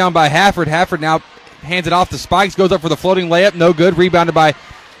good. Rebound by Hafford. Hafford now hands it off to Spikes. Goes up for the floating layup. No good. Rebounded by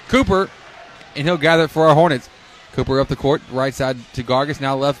Cooper. And he'll gather it for our Hornets. Cooper up the court. Right side to Gargis.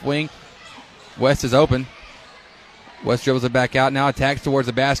 Now left wing. West is open. West dribbles it back out. Now attacks towards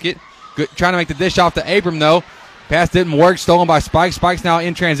the basket. Good, trying to make the dish off to Abram, though. Pass didn't work. Stolen by Spikes. Spikes now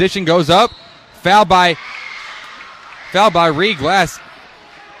in transition. Goes up. Fouled by Reed Glass.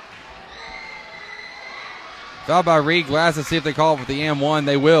 Fouled by Reed Glass. Let's see if they call it with the M1.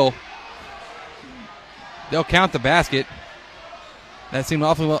 They will. They'll count the basket. That seemed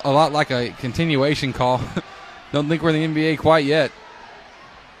awfully a lot like a continuation call. Don't think we're in the NBA quite yet.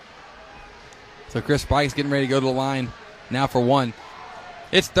 So Chris Spikes getting ready to go to the line now for one.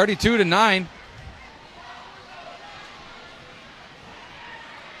 It's 32-9.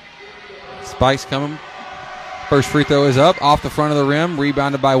 Spikes coming. First free throw is up. Off the front of the rim.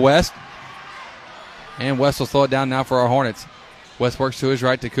 Rebounded by West. And West will slow it down now for our Hornets. West works to his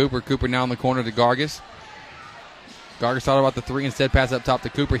right to Cooper. Cooper now in the corner to Gargis. Gargis thought about the three. Instead pass up top to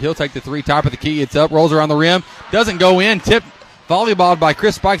Cooper. He'll take the three. Top of the key. It's up. Rolls around the rim. Doesn't go in. Tipped. Volleyballed by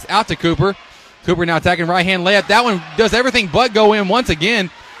Chris Spikes out to Cooper. Cooper now attacking right-hand layup. That one does everything but go in once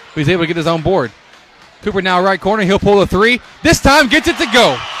again. He's able to get his own board. Cooper now right corner. He'll pull the three. This time gets it to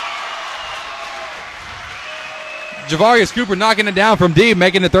go. Javarius Cooper knocking it down from deep,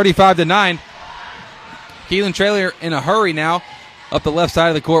 making it 35-9. Keelan Traylor in a hurry now up the left side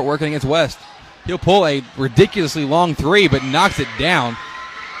of the court working against West. He'll pull a ridiculously long three but knocks it down.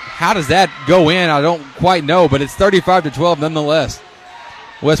 How does that go in? I don't quite know, but it's 35-12 nonetheless.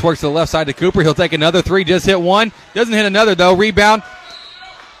 West works to the left side to Cooper. He'll take another three. Just hit one. Doesn't hit another, though. Rebound.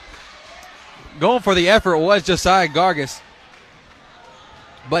 Going for the effort was Josiah Gargis.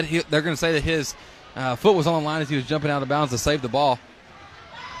 But they're going to say that his foot was on the line as he was jumping out of bounds to save the ball.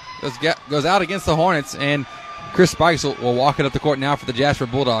 Goes out against the Hornets, and Chris Spikes will walk it up the court now for the Jasper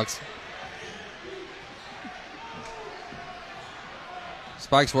Bulldogs.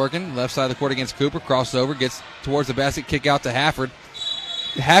 Spikes working. Left side of the court against Cooper. Crosses over. Gets towards the basket. Kick out to Hafford.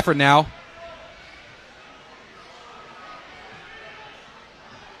 Hafford now.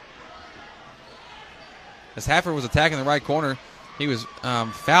 As Hafford was attacking the right corner, he was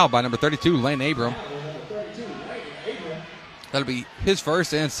fouled by number 32, Lane Abram. That'll be his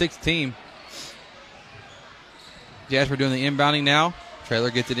first and sixth team. Jasper doing the inbounding now.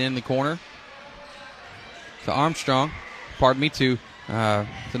 Traylor gets it in the corner to Armstrong. Pardon me, to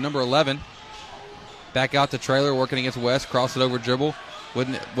number 11. Back out to Traylor working against West. Cross it over dribble.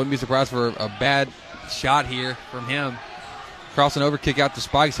 Wouldn't be surprised for a bad shot here from him. Crossing over, kick out to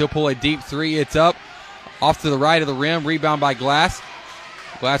Spikes. He'll pull a deep three. It's up. Off to the right of the rim. Rebound by Glass.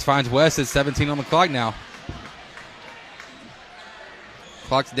 Glass finds West. It's 17 on the clock now.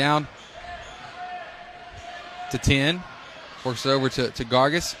 Clock's down to 10. Works it over to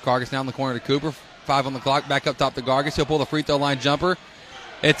Gargis. Gargis now in the corner to Cooper. 5 on the clock. Back up top to Gargis. He'll pull the free throw line jumper.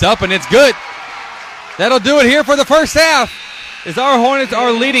 It's up and it's good. That'll do it here for the first half. As our Hornets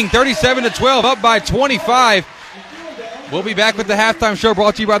are leading 37-12, up by 25. We'll be back with the halftime show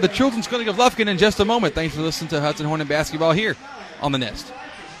brought to you by the Children's Clinic of Lufkin in just a moment. Thanks for listening to Hudson Hornet Basketball here on the Nest.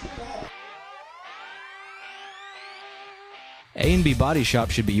 A&B Body Shop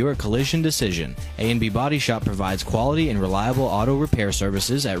should be your collision decision. A&B Body Shop provides quality and reliable auto repair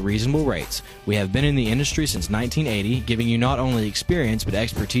services at reasonable rates. We have been in the industry since 1980, giving you not only experience but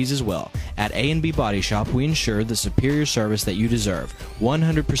expertise as well. At A&B Body Shop, we ensure the superior service that you deserve.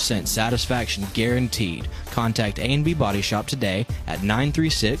 100% satisfaction guaranteed. Contact A&B Body Shop today at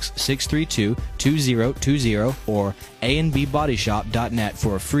 936-632-2020 or anbbodyshop.net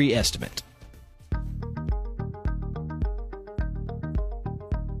for a free estimate.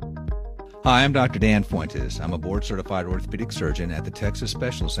 Hi, I'm Dr. Dan Fuentes. I'm a board-certified orthopedic surgeon at the Texas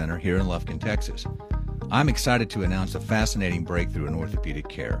Specialist Center here in Lufkin, Texas. I'm excited to announce a fascinating breakthrough in orthopedic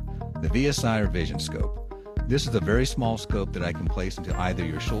care, the VSI or Vision Scope. This is a very small scope that I can place into either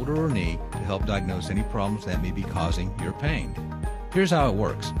your shoulder or knee to help diagnose any problems that may be causing your pain. Here's how it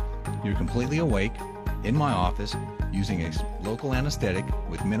works. You're completely awake, in my office, using a local anesthetic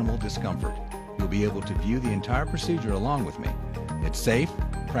with minimal discomfort. You'll be able to view the entire procedure along with me. It's safe,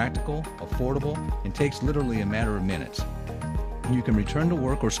 practical, affordable, and takes literally a matter of minutes. You can return to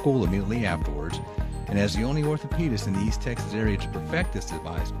work or school immediately afterwards, and as the only orthopedist in the East Texas area to perfect this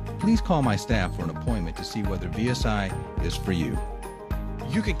device, please call my staff for an appointment to see whether VSI is for you.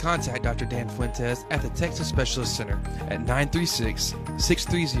 You can contact Dr. Dan Fuentes at the Texas Specialist Center at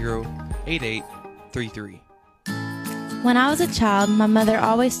 936-630-8833. When I was a child, my mother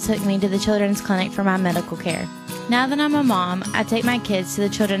always took me to the children's clinic for my medical care. Now that I'm a mom, I take my kids to the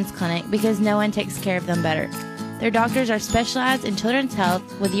children's clinic because no one takes care of them better. Their doctors are specialized in children's health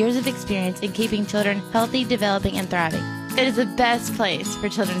with years of experience in keeping children healthy, developing, and thriving. It is the best place for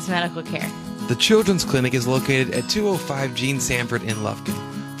children's medical care. The Children's Clinic is located at 205 Gene Sanford in Lufkin.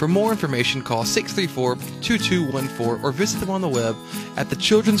 For more information, call 634-2214 or visit them on the web at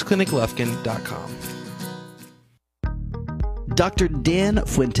thechildren'scliniclufkin.com. Dr. Dan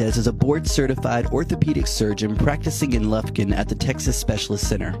Fuentes is a board-certified orthopedic surgeon practicing in Lufkin at the Texas Specialist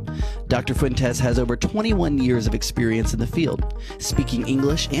Center. Dr. Fuentes has over 21 years of experience in the field. Speaking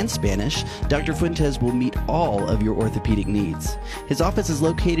English and Spanish, Dr. Fuentes will meet all of your orthopedic needs. His office is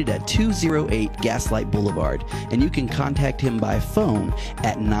located at 208 Gaslight Boulevard, and you can contact him by phone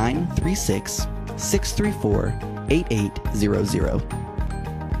at 936-634-8800.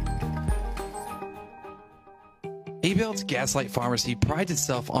 Abel's Gaslight Pharmacy prides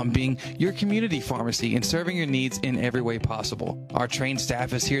itself on being your community pharmacy and serving your needs in every way possible. Our trained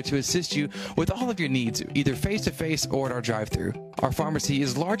staff is here to assist you with all of your needs, either face-to-face or at our drive-thru. Our pharmacy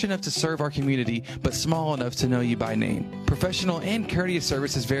is large enough to serve our community, but small enough to know you by name. Professional and courteous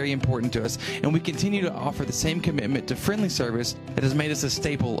service is very important to us, and we continue to offer the same commitment to friendly service that has made us a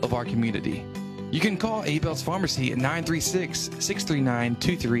staple of our community. You can call Abel's Pharmacy at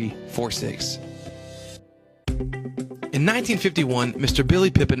 936-639-2346. In 1951, Mr.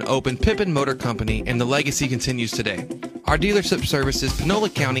 Billy Pippin opened Pippin Motor Company, and the legacy continues today. Our dealership services Panola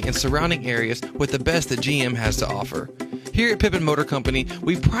County and surrounding areas with the best that GM has to offer. Here at Pippin Motor Company,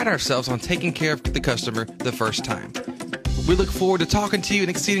 we pride ourselves on taking care of the customer the first time. We look forward to talking to you and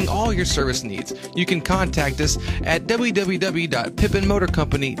exceeding all your service needs. You can contact us at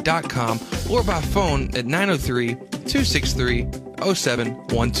www.pippinmotorcompany.com or by phone at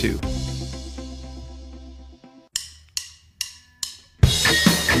 903-263-0712.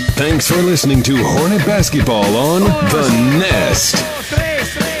 Thanks for listening to Hornet Basketball on The Nest.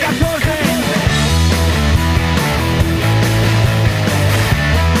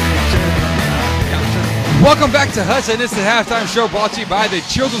 Welcome back to Hudson. It's the halftime show brought to you by the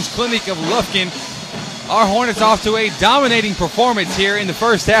Children's Clinic of Lufkin. Our Hornets off to a dominating performance here in the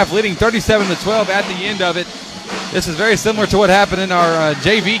first half, leading 37-12 at the end of it. This is very similar to what happened in our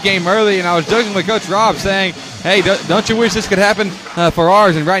JV game early, and I was joking with Coach Rob saying, hey, don't you wish this could happen for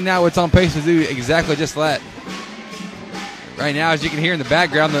ours? And right now it's on pace to do exactly just that. Right now, as you can hear in the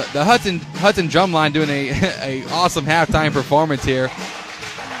background, the Hudson drum line doing a awesome halftime performance here.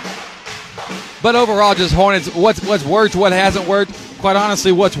 But overall, just Hornets, what's worked, what hasn't worked. Quite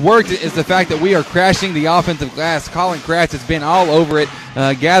honestly, what's worked is the fact that we are crashing the offensive glass. Colin Kratz has been all over it,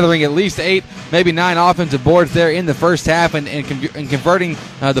 gathering at least 8, maybe 9 offensive boards there in the first half and converting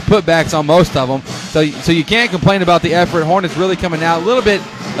the putbacks on most of them. So you can't complain about the effort. Hornets really coming out a little bit.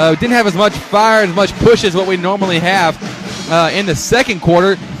 Didn't have as much fire, as much push as what we normally have in the second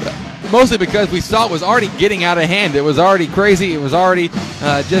quarter, mostly because we saw it was already getting out of hand. It was already crazy. It was already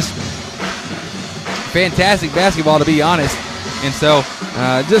just fantastic basketball, to be honest. And so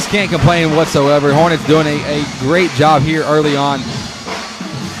just can't complain whatsoever. Hornets doing a great job here early on.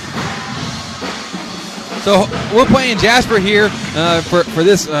 So we're playing Jasper here for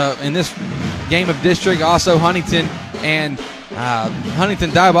this in this game of district. Also Huntington and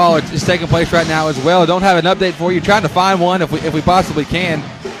Huntington Diboll is taking place right now as well. Don't have an update for you. Trying to find one if we possibly can.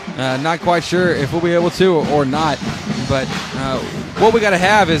 Not quite sure if we'll be able to or not. But what we got to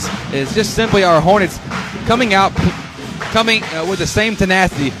have is just simply our Hornets coming with the same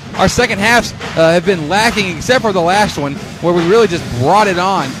tenacity. Our second halves have been lacking, except for the last one, where we really just brought it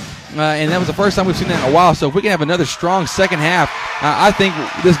on. And that was the first time we've seen that in a while. So if we can have another strong second half, I think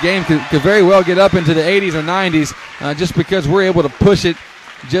this game could very well get up into the 80s or 90s just because we're able to push it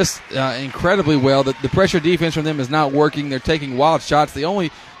just incredibly well. The pressure defense from them is not working. They're taking wild shots.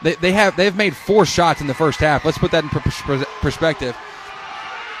 They've made 4 shots in the first half. Let's put that in perspective.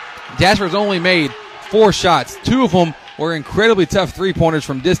 Jasper's only made 4 shots. 2 of them were incredibly tough three-pointers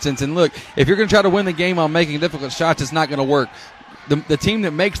from distance. And look, if you're going to try to win the game on making difficult shots, it's not going to work. The team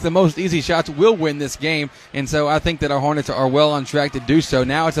that makes the most easy shots will win this game, and so I think that our Hornets are well on track to do so.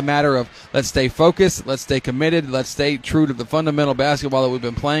 Now it's a matter of let's stay focused, let's stay committed, let's stay true to the fundamental basketball that we've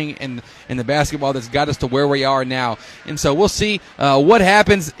been playing and the basketball that's got us to where we are now. And so we'll see what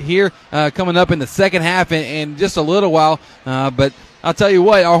happens here coming up in the second half in just a little while, but I'll tell you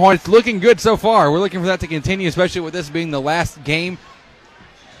what, our Hornets looking good so far. We're looking for that to continue, especially with this being the last game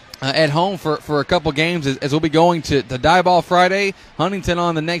at home for a couple games as we'll be going to the Diboll Friday, Huntington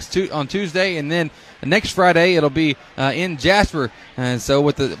on on Tuesday, and then the next Friday it'll be in Jasper. And so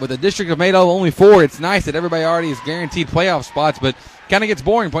with the district of made of only 4, it's nice that everybody already is guaranteed playoff spots, but kind of gets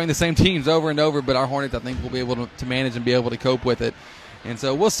boring playing the same teams over and over. But our Hornets, I think, will be able to manage and be able to cope with it. And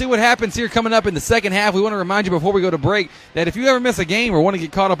so we'll see what happens here coming up in the second half. We want to remind you before we go to break that if you ever miss a game or want to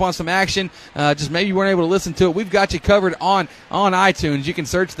get caught up on some action, just maybe you weren't able to listen to it, we've got you covered on iTunes. You can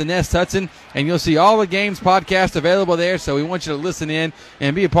search the Nest Hudson, and you'll see all the games podcast available there. So we want you to listen in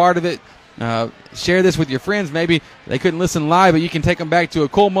and be a part of it. Share this with your friends. Maybe they couldn't listen live, but you can take them back to a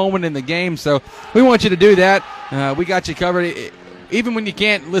cool moment in the game. So we want you to do that. We got you covered, even when you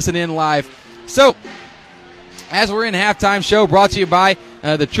can't listen in live. So as we're in halftime show, brought to you by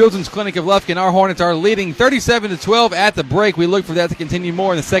the Children's Clinic of Lufkin. Our Hornets are leading 37-12 at the break. We look for that to continue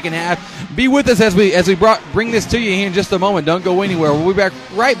more in the second half. Be with us as we bring this to you here in just a moment. Don't go anywhere. We'll be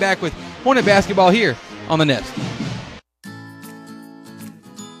right back with Hornet basketball here on the Nest.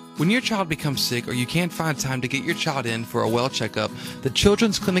 When your child becomes sick or you can't find time to get your child in for a well checkup, the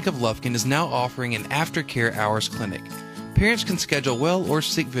Children's Clinic of Lufkin is now offering an aftercare hours clinic. Parents can schedule well or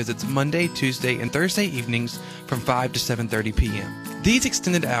sick visits Monday, Tuesday, and Thursday evenings from 5 to 7:30 p.m. These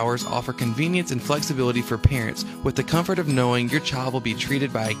extended hours offer convenience and flexibility for parents with the comfort of knowing your child will be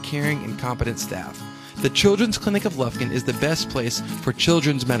treated by a caring and competent staff. The Children's Clinic of Lufkin is the best place for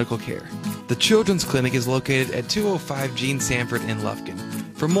children's medical care. The Children's Clinic is located at 205 Gene Sanford in Lufkin.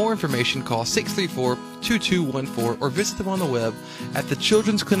 For more information, call 634-2214 or visit them on the web at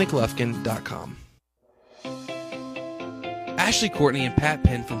thechildren'scliniclufkin.com. Ashley Courtney and Pat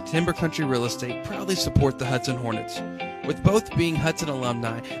Penn from Timber Country Real Estate proudly support the Hudson Hornets. With both being Hudson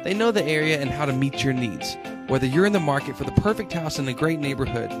alumni, they know the area and how to meet your needs. Whether you're in the market for the perfect house in a great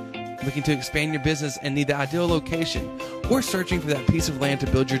neighborhood, looking to expand your business and need the ideal location, or searching for that piece of land to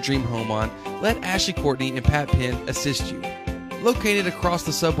build your dream home on, let Ashley Courtney and Pat Penn assist you. Located across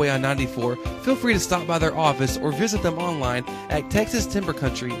the subway on 94, feel free to stop by their office or visit them online at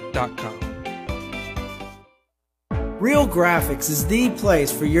texastimbercountry.com. Real Graphics is the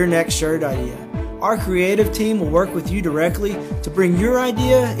place for your next shirt idea. Our creative team will work with you directly to bring your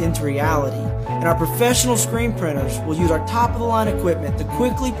idea into reality. And our professional screen printers will use our top-of-the-line equipment to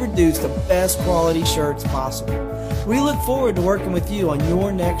quickly produce the best quality shirts possible. We look forward to working with you on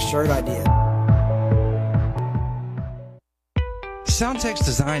your next shirt idea. Soundtex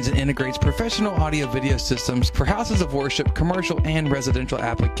designs and integrates professional audio-video systems for houses of worship, commercial, and residential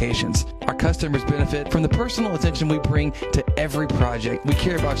applications. Our customers benefit from the personal attention we bring to every project. We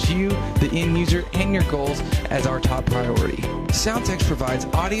care about you, the end user, and your goals as our top priority. Soundtex provides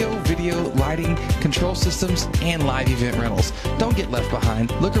audio, video, lighting, control systems, and live event rentals. Don't get left behind.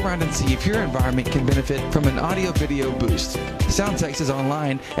 Look around and see if your environment can benefit from an audio-video boost. Soundtex is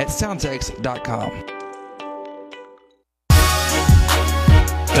online at soundtex.com.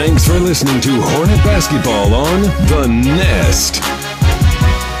 Thanks for listening to Hornet Basketball on The Nest.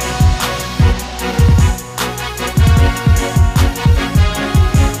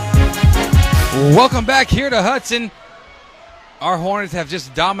 Welcome back here to Hudson. Our Hornets have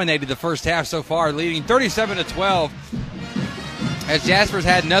just dominated the first half so far, leading 37-12. As Jasper's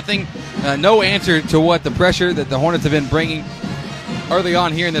had no answer to what the pressure that the Hornets have been bringing early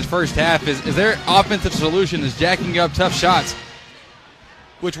on here in this first half. Is their offensive solution is jacking up tough shots,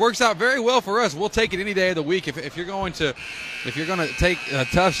 which works out very well for us. We'll take it any day of the week. If you're going to take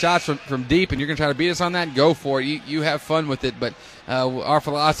tough shots from deep and you're going to try to beat us on that, go for it. You have fun with it. But our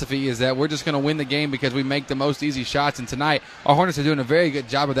philosophy is that we're just going to win the game because we make the most easy shots. And tonight, our Hornets are doing a very good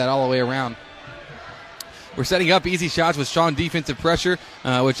job of that all the way around. We're setting up easy shots with strong defensive pressure,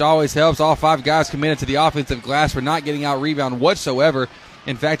 which always helps. All 5 guys committed to the offensive glass. We're not getting out-rebound whatsoever.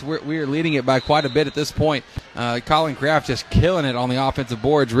 In fact, we are leading it by quite a bit at this point. Colin Kraft just killing it on the offensive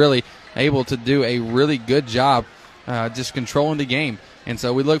boards, really able to do a really good job just controlling the game. And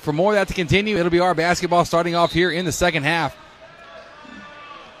so we look for more of that to continue. It'll be our basketball starting off here in the second half.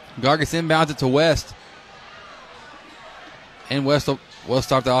 Gargis inbounds it to West. And West will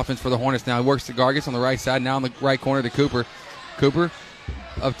start the offense for the Hornets now. He works to Gargis on the right side, now in the right corner to Cooper. Cooper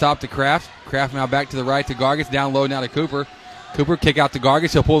up top to Kraft. Kraft now back to the right to Gargis. Down low now to Cooper. Cooper kick out to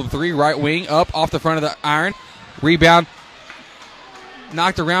Gargis. He'll pull the 3, right wing, up off the front of the iron. Rebound.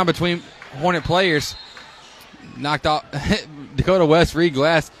 Knocked around between Hornet players. Knocked off. Dakota West, Reed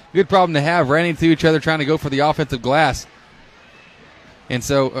Glass. Good problem to have. Ran into each other trying to go for the offensive glass. And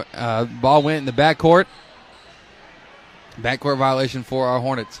so ball went in the backcourt. Backcourt violation for our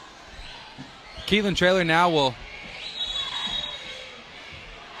Hornets. Keelan Traylor now will.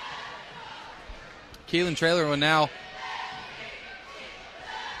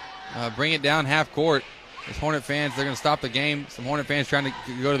 bring it down half court. As Hornet fans, they're going to stop the game. Some Hornet fans trying to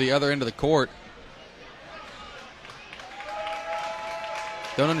go to the other end of the court.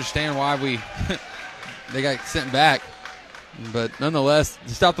 Don't understand why they got sent back. But nonetheless,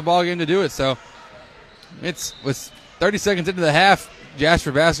 to stop the ball game to do it. So it's 30 seconds into the half.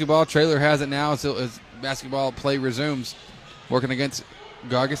 Jasper basketball. Traylor has it now as basketball play resumes. Working against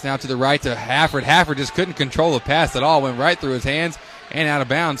Gargis now to the right to Hafford. Hafford just couldn't control the pass at all. Went right through his hands and out of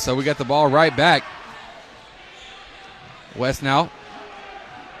bounds. So we got the ball right back. West now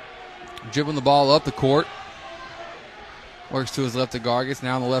dribbling the ball up the court. Works to his left to Gargis.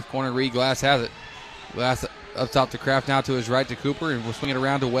 Now in the left corner, Reed Glass has it. Glass up top to Kraft, now to his right to Cooper, and we'll swing it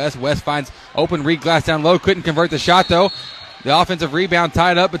around to West. West finds open Reed Glass down low. Couldn't convert the shot, though. The offensive rebound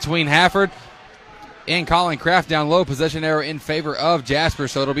tied up between Hafford and Colin Kraft down low. Possession arrow in favor of Jasper,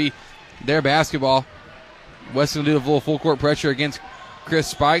 so it'll be their basketball. West going to do the full court pressure against Chris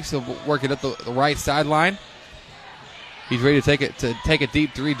Spikes. He'll work it up the right sideline. He's ready to take a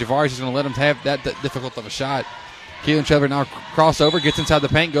deep three. Javari's just going to let him have that difficult of a shot. Keelan Trevor now crossover, gets inside the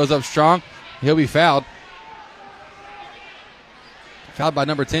paint, goes up strong. He'll be fouled. Fouled by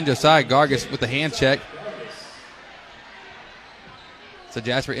number 10, Josiah Gargis with the hand check. So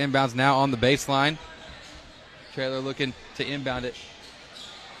Jasper inbounds now on the baseline. Traylor looking to inbound it.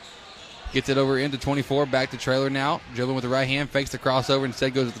 Gets it over into 24, back to Traylor now. Dribbling with the right hand, fakes the crossover,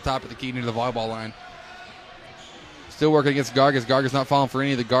 instead goes at the top of the key near the volleyball line. Still working against Gargis. Gargis not falling for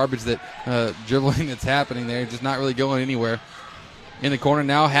any of the garbage that dribbling that's happening there. Just not really going anywhere. In the corner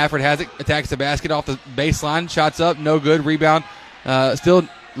now, Hafford has it. Attacks the basket off the baseline. Shots up, no good. Rebound still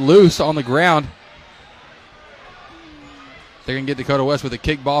loose on the ground. They're going to get Dakota West with a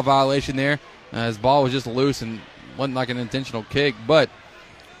kick ball violation there. His ball was just loose and wasn't like an intentional kick, but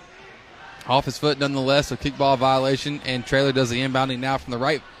off his foot nonetheless. So kick ball violation, and Traylor does the inbounding now from the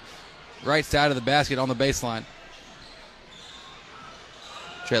right side of the basket on the baseline.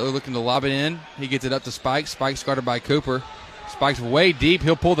 Traylor looking to lob it in. He gets it up to Spikes. Spikes guarded by Cooper. Spikes way deep.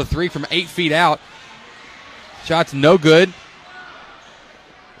 He'll pull the three from 8 feet out. Shot's no good.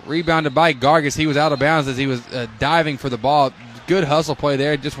 Rebounded by Gargis. He was out of bounds as he was diving for the ball. Good hustle play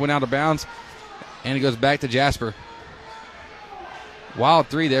there. Just went out of bounds. And it goes back to Jasper. Wild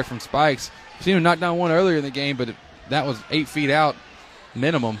three there from Spikes. Seen him knock down one earlier in the game, but that was 8 feet out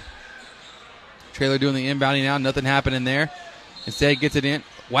minimum. Traylor doing the inbounding now. Nothing happening there. Instead gets it in.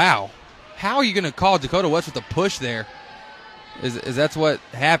 Wow. How are you going to call Dakota West with the push there? Is that's what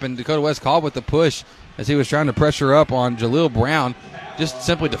happened. Dakota West called with the push as he was trying to pressure up on Jaleel Brown. Just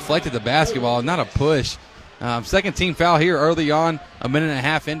simply deflected the basketball, not a push. Second team foul here early on, a minute and a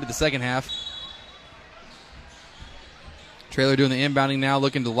half into the second half. Traylor doing the inbounding now,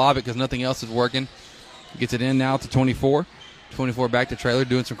 looking to lob it because nothing else is working. Gets it in now to 24. 24 back to Traylor,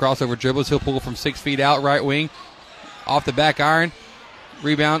 doing some crossover dribbles. He'll pull from 6 feet out, right wing. Off the back iron.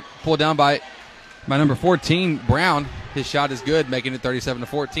 Rebound pulled down by number 14, Brown. His shot is good, making it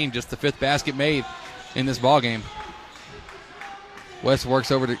 37-14. Just the fifth basket made in this ball game. West works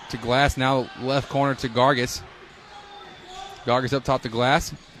over to Glass, now left corner to Gargis. Gargis up top to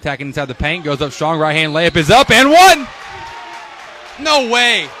Glass. Attacking inside the paint, goes up strong, right hand layup is up and one! No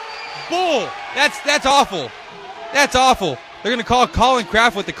way! Bull! That's awful. That's awful. They're going to call Colin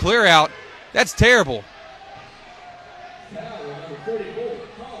Kraft with the clear out. That's terrible.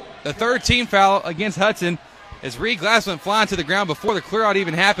 The third team foul against Hudson as Reed Glass went flying to the ground before the clear out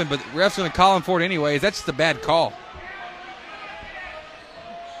even happened, but the ref's going to call him for it anyways. That's just a bad call.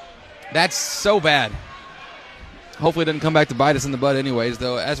 That's so bad. Hopefully it doesn't come back to bite us in the butt anyways,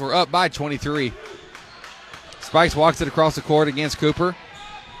 though, as we're up by 23. Spikes walks it across the court against Cooper.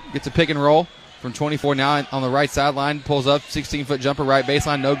 Gets a pick and roll from 24 now on the right sideline. Pulls up, 16-foot jumper, right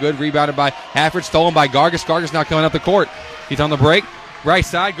baseline, no good. Rebounded by Hafford, stolen by Gargis. Gargis now coming up the court. He's on the break. Right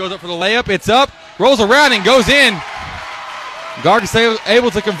side, goes up for the layup. It's up, rolls around and goes in. Gargis able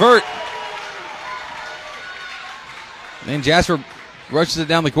to convert. And Jasper rushes it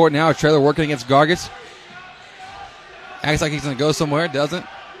down the court now. Traylor working against Gargis. Acts like he's going to go somewhere. Doesn't.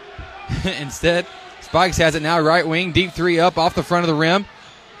 Instead, Spikes has it now. Right wing. Deep three up off the front of the rim.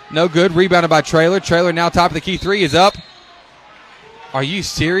 No good. Rebounded by Traylor. Traylor now top of the key. Three is up. Are you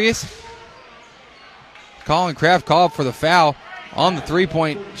serious? Colin Kraft called for the foul on the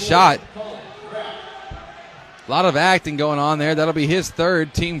three-point shot. A lot of acting going on there. That'll be his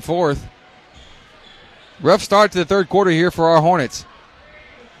third, team fourth. Rough start to the third quarter here for our Hornets.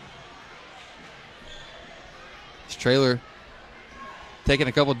 It's Traylor taking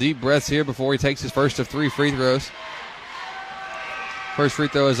a couple deep breaths here before he takes his first of 3 free throws. First free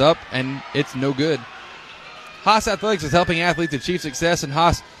throw is up, and it's no good. Haas Athletics is helping athletes achieve success, and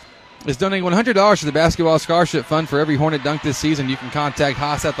Haas is donating $100 to the Basketball Scholarship Fund for every Hornet dunk this season. You can contact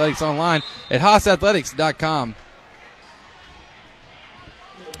Haas Athletics online at haasathletics.com.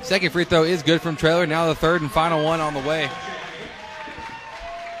 Second free throw is good from Traylor. Now the third and final one on the way.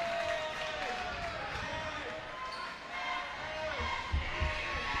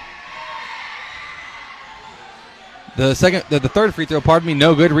 The third free throw,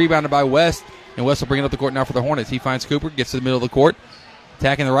 no good. Rebounded by West, and West will bring it up the court now for the Hornets. He finds Cooper, gets to the middle of the court,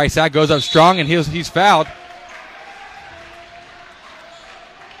 attacking the right side, goes up strong, and he's fouled.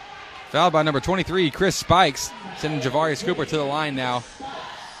 Fouled by number 23, Chris Spikes, sending Javarius Cooper to the line now.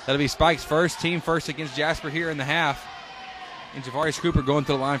 That'll be Spikes' first, team first against Jasper here in the half. And Javarius Cooper going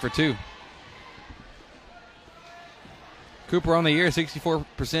to the line for two. Cooper on the year,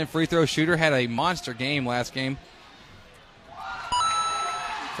 64% free throw shooter, had a monster game last game.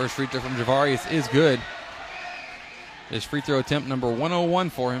 First free throw from Javarius is good. His free throw attempt number 101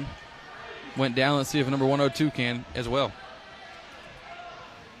 for him. Went down. Let's see if number 102 can as well.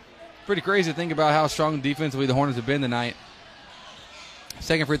 Pretty crazy to think about how strong defensively the Hornets have been tonight.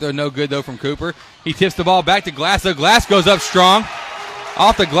 Second free throw, no good, though, from Cooper. He tips the ball back to Glass. The Glass goes up strong.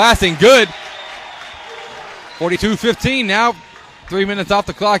 Off the glass and good. 42-15 now. 3 minutes off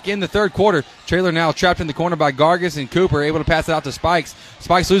the clock in the third quarter. Traylor now trapped in the corner by Gargis, and Cooper able to pass it out to Spikes.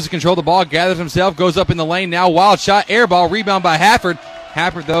 Spikes loses control of the ball, gathers himself, goes up in the lane now. Wild shot, air ball, rebound by Hafford.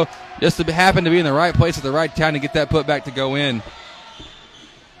 Hafford, though, just happened to be in the right place at the right time to get that put back to go in.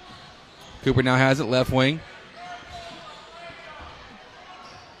 Cooper now has it, left wing.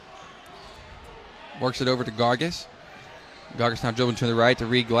 Works it over to Gargis. Gargis now dribbling to the right to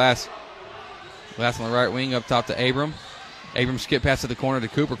Reed Glass. Glass on the right wing, up top to Abram. Abram skip pass to the corner to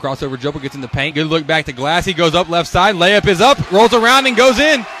Cooper. Crossover dribble, gets in the paint. Good look back to Glass. He goes up left side. Layup is up. Rolls around and goes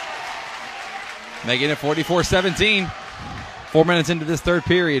in. Making it 44-17. 4 minutes into this third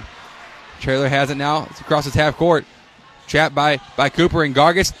period. Traylor has it now. It's across his half court. Trapped by Cooper and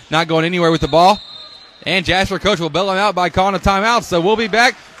Gargis. Not going anywhere with the ball. And Jasper coach will bail him out by calling a timeout. So we'll be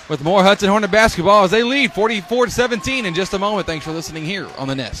back with more Hudson Hornet basketball as they lead 44-17 in just a moment. Thanks for listening here on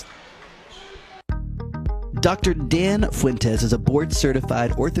The Nest. Dr. Dan Fuentes is a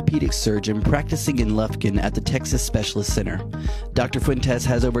board-certified orthopedic surgeon practicing in Lufkin at the Texas Specialist Center. Dr. Fuentes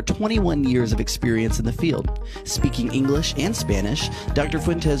has over 21 years of experience in the field. Speaking English and Spanish, Dr.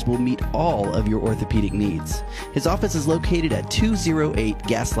 Fuentes will meet all of your orthopedic needs. His office is located at 208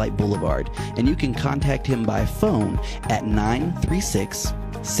 Gaslight Boulevard, and you can contact him by phone at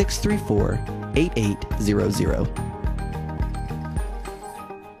 936-634-8800.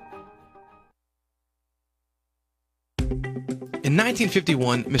 In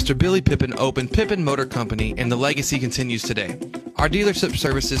 1951, Mr. Billy Pippin opened Pippin Motor Company, and the legacy continues today. Our dealership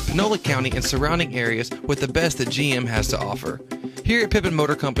services Panola County and surrounding areas with the best that GM has to offer. Here at Pippin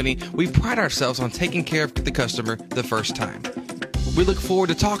Motor Company, we pride ourselves on taking care of the customer the first time. We look forward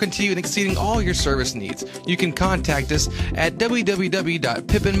to talking to you and exceeding all your service needs. You can contact us at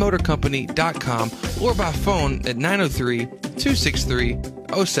www.pippinmotorcompany.com or by phone at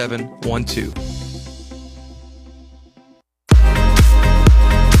 903-263-0712.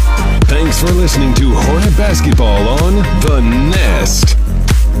 Thanks for listening to Hornet Basketball on The Nest.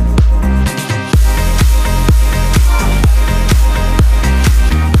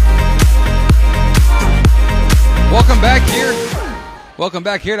 Welcome back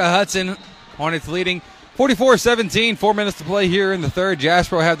here to Hudson. Hornets leading 44-17. 4 minutes to play here in the third.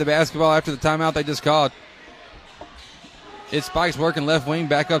 Jasper will have the basketball after the timeout they just called. It's Spikes working left wing,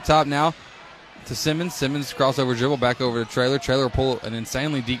 back up top now to Simmons. Simmons crossover dribble back over to Traylor. Traylor will pull an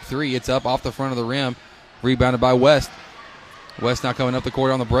insanely deep three. It's up off the front of the rim. Rebounded by West. West now coming up the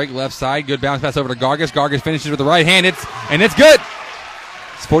court on the break. Left side. Good bounce pass over to Gargis. Gargis finishes with the right hand. It's good.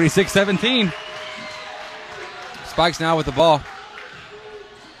 It's 46-17. Spikes now with the ball.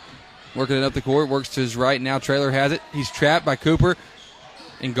 Working it up the court. Works to his right. Now Traylor has it. He's trapped by Cooper.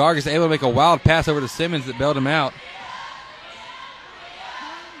 And Gargis able to make a wild pass over to Simmons that bailed him out.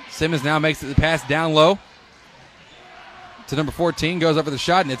 Simmons now makes the pass down low to number 14. Goes up for the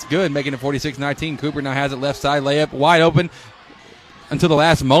shot, and it's good, making it 46-19. Cooper now has it left side. Layup wide open until the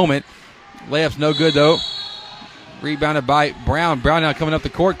last moment. Layup's no good, though. Rebounded by Brown. Brown now coming up the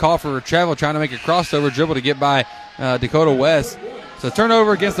court. Call for travel, trying to make a crossover dribble to get by Dakota West. So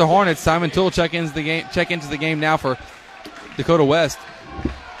turnover against the Hornets. Simon Toole check into the game now for Dakota West.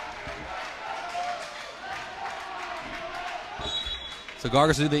 So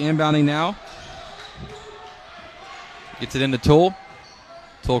Gargis will do the inbounding now. Gets it into Toole.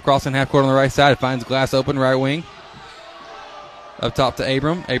 Toole crossing half court on the right side. Finds Glass open, right wing. Up top to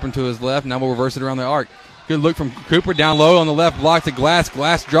Abram. Abram to his left. Now we'll reverse it around the arc. Good look from Cooper down low on the left block to Glass.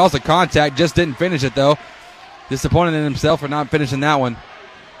 Glass draws the contact, just didn't finish it though. Disappointed in himself for not finishing that one.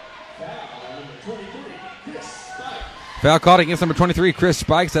 Foul called against number 23, Chris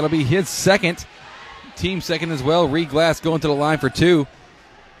Spikes. That'll be his second. Team second as well. Reed Glass going to the line for 2.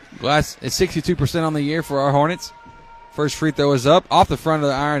 Glass is 62% on the year for our Hornets. First free throw is up, off the front of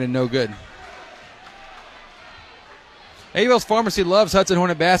the iron and no good. Abel's Pharmacy loves Hudson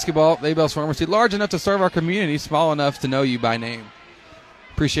Hornet basketball. Abel's Pharmacy, large enough to serve our community, small enough to know you by name.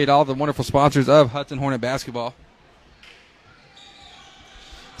 Appreciate all the wonderful sponsors of Hudson Hornet basketball.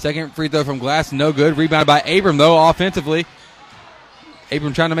 Second free throw from Glass, no good. Rebounded by Abram, though, offensively.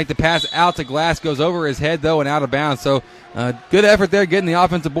 Abram trying to make the pass out to Glass, goes over his head, though, and out of bounds. So good effort there getting the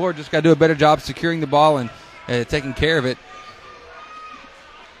offensive board. Just got to do a better job securing the ball and taking care of it.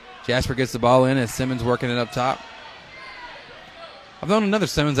 Jasper gets the ball in as Simmons working it up top. I've known another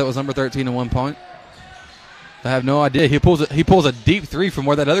Simmons that was number 13 at one point. I have no idea. He pulls a deep three from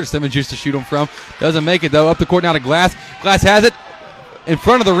where that other Simmons used to shoot him from. Doesn't make it, though. Up the court now to Glass. Glass has it in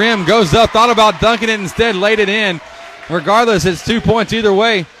front of the rim. Goes up. Thought about dunking it. Instead, laid it in. Regardless, it's 2 points either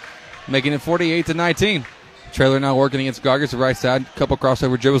way. Making it 48-19. Trailer now working against Gargis, the right side. Couple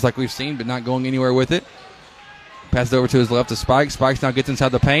crossover dribbles like we've seen, but not going anywhere with it. Passes over to his left to Spikes. Spikes now gets inside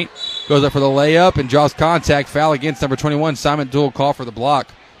the paint. Goes up for the layup and draws contact. Foul against number 21. Simon Dual call for the block.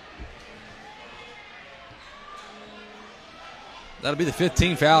 That'll be the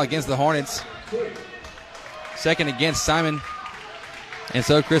 15th foul against the Hornets. Second against Simon. And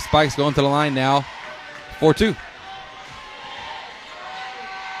so Chris Spikes going to the line now. 4-2.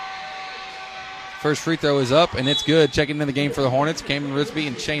 First free throw is up, and it's good. Checking in the game for the Hornets. Cameron Risby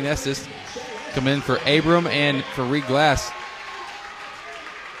and Shane Estes coming in for Abram and for Reed Glass.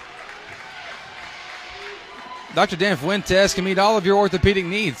 Dr. Dan Fuentes can meet all of your orthopedic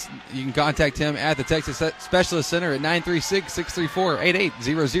needs. You can contact him at the Texas Specialist Center at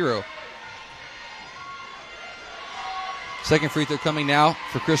 936-634-8800. Second free throw coming now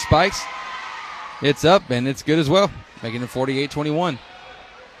for Chris Spikes. It's up, and it's good as well, making it 48-21.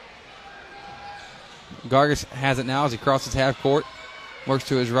 Gargis has it now as he crosses half court. Works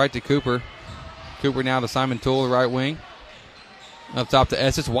to his right to Cooper. Cooper now to Simon Toole, the right wing. Up top to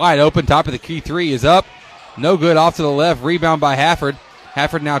Estes. Wide open. Top of the key three is up. No good. Off to the left. Rebound by Hafford.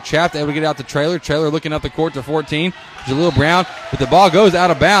 Hafford now trapped. Able to get out to Trailer. Trailer looking up the court to 14. Jaleel Brown. But the ball goes out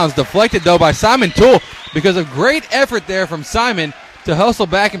of bounds. Deflected, though, by Simon Toole because of great effort there from Simon to hustle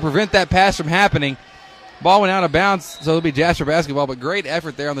back and prevent that pass from happening. Ball went out of bounds, so it'll be Jasper basketball, but great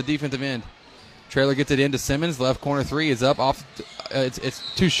effort there on the defensive end. Trailer gets it into Simmons. Left corner three is up. Off.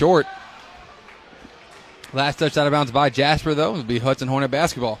 It's too short. Last touch out of bounds by Jasper, though. It'll be Hudson Hornet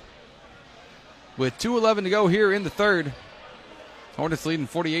basketball. With 2:11 to go here in the third. Hornets leading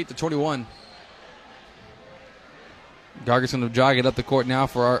 48-21. Gargis going to jog it up the court now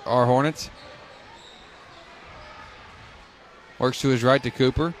for our Hornets. Works to his right to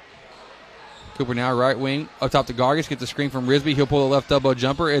Cooper. Cooper now right wing. Up top to Gargis. Gets the screen from Risby. He'll pull the left elbow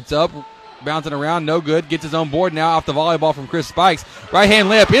jumper. It's up. Bouncing around. No good. Gets his own board now off the volleyball from Chris Spikes. Right hand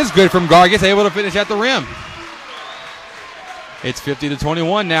layup is good from Gargis. Able to finish at the rim. It's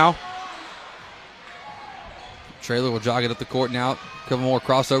 50-21 now. Trailer will jog it up the court now. A couple more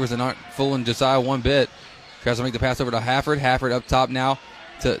crossovers that aren't fooling Josiah one bit. Tries to make the pass over to Hafford. Hafford up top now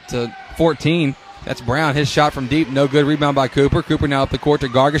to 14. That's Brown. His shot from deep. No good. Rebound by Cooper. Cooper now up the court to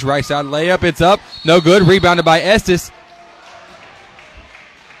Gargis. Right side layup. It's up. No good. Rebounded by Estes.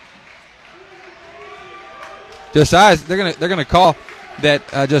 Josiah's, they're gonna call that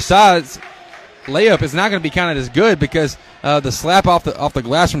Josiah's layup is not going to be counted as good because the slap off the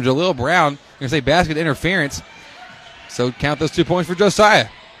glass from Jaleel Brown. You're going to say basket interference. So count those 2 points for Josiah.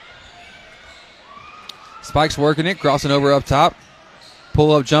 Spikes working it, crossing over up top.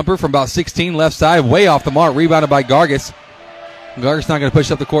 Pull-up jumper from about 16 left side, way off the mark, rebounded by Gargis. Gargis not going to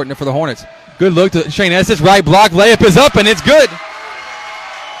push up the court for the Hornets. Good look to Shane Estes, right block, layup is up, and it's good.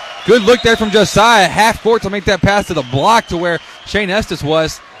 Good look there from Josiah, half court to make that pass to the block to where Shane Estes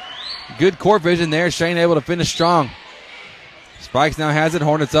was. Good court vision there, Shane able to finish strong. Spikes now has it,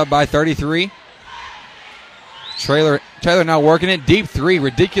 Hornets up by 33. Trailer now working it, deep three,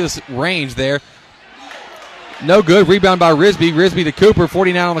 ridiculous range there. No good. Rebound by Risby. Risby to Cooper.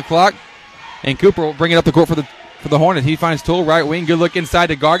 49 on the clock. And Cooper will bring it up the court for the Hornets. He finds Toole, right wing. Good look inside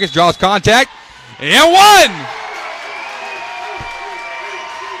to Gargis. Draws contact. And one!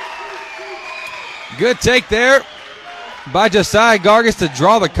 Good take there by Josiah Gargis to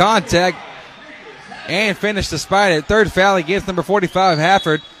draw the contact and finish despite it. Third foul against number 45,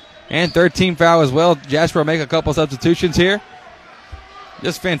 Hafford. And third team foul as well. Jasper will make a couple substitutions here.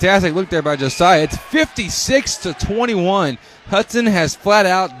 Just fantastic look there by Josiah. It's 56-21. Hudson has flat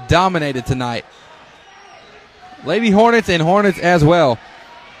out dominated tonight. Lady Hornets and Hornets as well.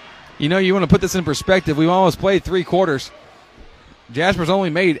 You know, you want to put this in perspective. We've almost played 3 quarters. Jasper's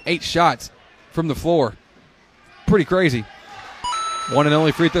only made 8 shots from the floor. Pretty crazy. One and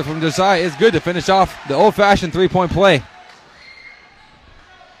only free throw from Josiah is good to finish off the old-fashioned three-point play.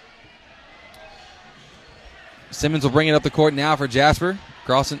 Simmons will bring it up the court now for Jasper.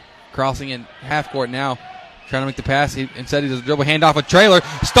 Crossing in half court now. Trying to make the pass. Instead, he does a dribble handoff a trailer.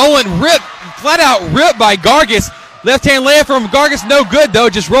 Stolen, ripped, flat out ripped by Gargis. Left-hand layup from Gargis, no good, though.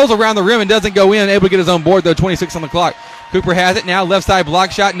 Just rolls around the rim and doesn't go in. Able to get his own board, though. 26 on the clock. Cooper has it now. Left side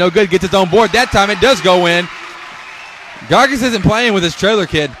block shot, no good. Gets his own board. That time it does go in. Gargis isn't playing with his trailer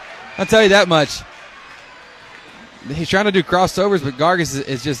kid. I'll tell you that much. He's trying to do crossovers, but Gargis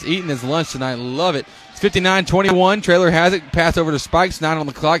is just eating his lunch tonight. Love it. It's 59-21. Trailer has it. Pass over to Spikes. 9 on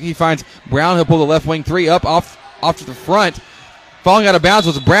the clock. He finds Brown. He'll pull the left wing 3 up off to the front. Falling out of bounds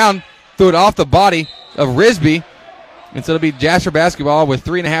was Brown. Threw it off the body of Risby. And so it'll be Jasper basketball with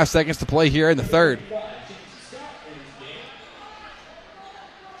 3.5 seconds to play here in the third.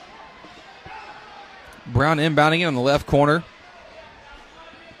 Brown inbounding it on the left corner.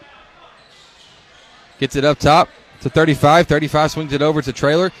 Gets it up top to 35. 35 swings it over to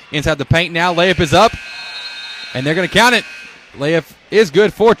Trailer. Inside the paint now. Layup is up. And they're going to count it. Layup is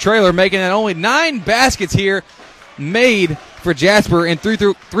good for Trailer, making it only 9 baskets here made for Jasper in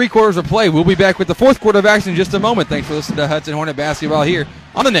 3 quarters of play. We'll be back with the fourth quarter of action in just a moment. Thanks for listening to Hudson Hornet Basketball here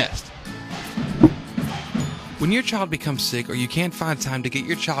on The Nest. When your child becomes sick or you can't find time to get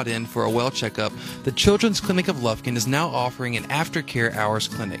your child in for a well checkup, the Children's Clinic of Lufkin is now offering an aftercare hours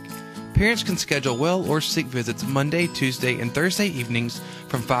clinic. Parents can schedule well or sick visits Monday, Tuesday, and Thursday evenings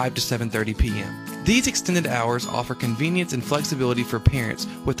from 5 to 7:30 p.m. These extended hours offer convenience and flexibility for parents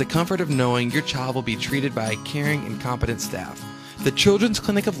with the comfort of knowing your child will be treated by a caring and competent staff. The Children's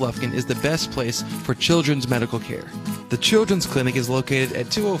Clinic of Lufkin is the best place for children's medical care. The Children's Clinic is located at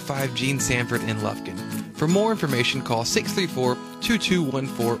 205 Gene Sanford in Lufkin. For more information, call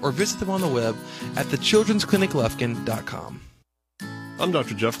 634-2214 or visit them on the web at thechildren'scliniclufkin.com. I'm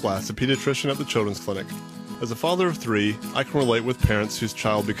Dr. Jeff Glass, a pediatrician at the Children's Clinic. As a father of 3, I can relate with parents whose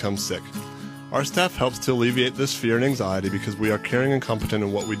child becomes sick. Our staff helps to alleviate this fear and anxiety because we are caring and competent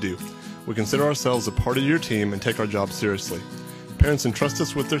in what we do. We consider ourselves a part of your team and take our job seriously. Parents entrust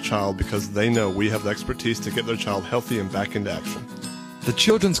us with their child because they know we have the expertise to get their child healthy and back into action. The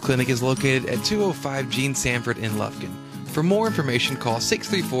Children's Clinic is located at 205 Gene Sanford in Lufkin. For more information, call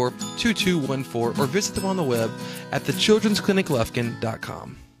 634-2214 or visit them on the web at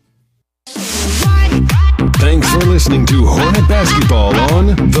thechildren'scliniclufkin.com. Thanks for listening to Hornet Basketball on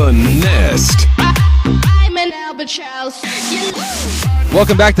The Nest.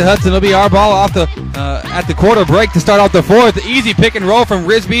 Welcome back to Hudson. It'll be our ball off at the quarter break to start off the fourth. Easy pick and roll from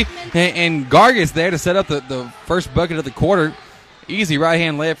Risby and Gargis there to set up the first bucket of the quarter. Easy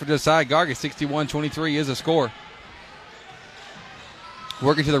right-hand layup for Josiah Gargis. 61-23 is a score.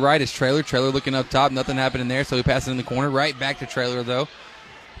 Working to the right is Trailer. Trailer looking up top. Nothing happening there, so he passes it in the corner. Right back to Trailer, though.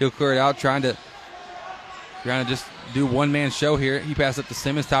 He'll clear it out, trying to just do one-man show here. He passes up to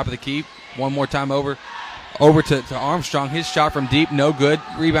Simmons, top of the key. One more time over to Armstrong. His shot from deep, no good.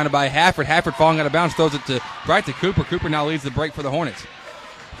 Rebounded by Hafford. Hafford falling out of bounds, throws it right to Cooper. Cooper now leads the break for the Hornets.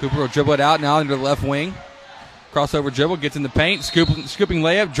 Cooper will dribble it out now into the left wing. Crossover dribble, gets in the paint, scooping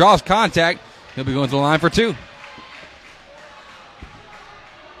layup, draws contact. He'll be going to the line for 2.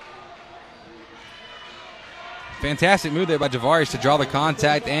 Fantastic move there by Javarius to draw the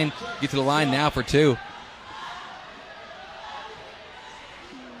contact and get to the line now for 2.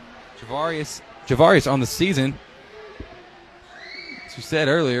 Javarius on the season, as you said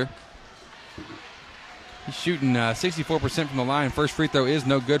earlier, he's shooting 64% from the line. First free throw is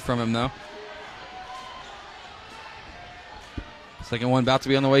no good from him, though. Second one about to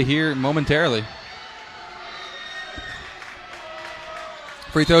be on the way here momentarily.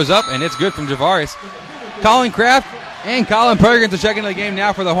 Free throws up, and it's good from Javarius. Colin Kraft and Colin Perkins are checking the game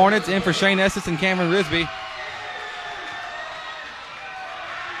now for the Hornets, in for Shane Estes and Cameron Risby.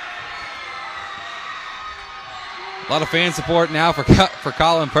 A lot of fan support now for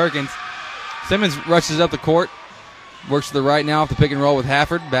Colin Perkins. Simmons rushes up the court, works to the right now off the pick and roll with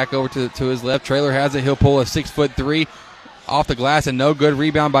Hafford. Back over to his left. Trailer has it. He'll pull a 6'3" off the glass and no good.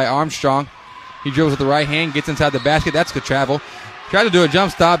 Rebound by Armstrong. He dribbles with the right hand, gets inside the basket. That's good travel. Tried to do a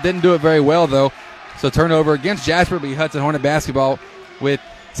jump stop, didn't do it very well though. So turnover against Jasper, but Hudson Hornet basketball with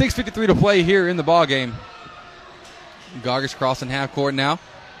 6:53 to play here in the ball game. Gargis crossing half court now.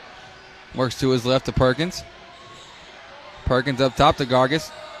 Works to his left to Perkins. Perkins up top to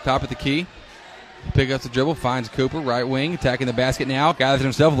Gargis. Top of the key. Pick up the dribble. Finds Cooper. Right wing. Attacking the basket now. Gathers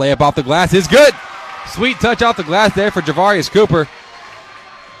himself. Layup off the glass is good. Sweet touch off the glass there for Javarius Cooper.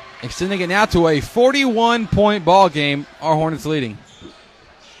 Extending it now to a 41-point ball game. Our Hornets leading.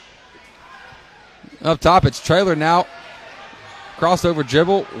 Up top, it's Traylor now. Crossover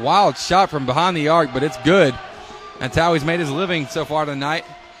dribble. Wild shot from behind the arc, but it's good. That's how he's made his living so far tonight.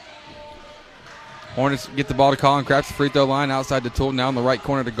 Hornets get the ball to Colin Craps. Free throw line outside the Tool. Now in the right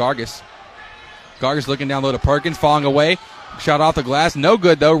corner to Gargis. Gargis looking down low to Perkins. Falling away. Shot off the glass. No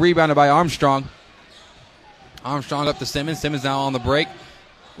good, though. Rebounded by Armstrong. Armstrong up to Simmons. Simmons now on the break.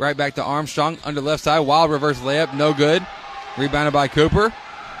 Right back to Armstrong. Under left side. Wild reverse layup. No good. Rebounded by Cooper.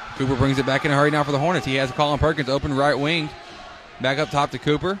 Cooper brings it back in a hurry now for the Hornets. He has Colin Perkins open right wing. Back up top to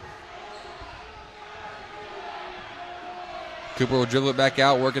Cooper. Cooper will dribble it back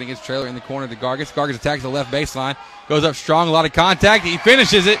out, working against Traylor in the corner to Gargis. Gargis attacks the left baseline. Goes up strong, a lot of contact. He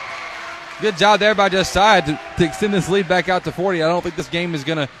finishes it. Good job there by Josiah to extend this lead back out to 40. I don't think this game is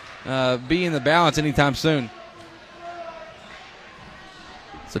going to be in the balance anytime soon.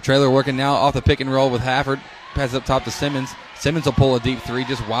 So Traylor working now off the pick and roll with Hafford. Passes up top to Simmons. Simmons will pull a deep three.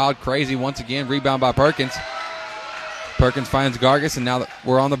 Just wild, crazy once again. Rebound by Perkins. Perkins finds Gargis, and now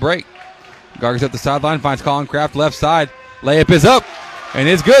we're on the break. Gargis up the sideline, finds Colin Craft left side. Layup is up, and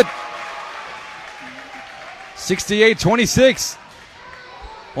it's good. 68-26.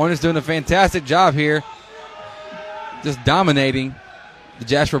 Hornets doing a fantastic job here. Just dominating the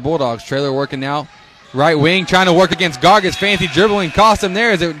Jasper Bulldogs. Traylor working now. Right wing, trying to work against Gargis. Fancy dribbling cost him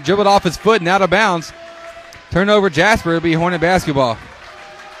there as it dribbled off his foot and out of bounds. Turnover Jasper. It'll be Hornet basketball.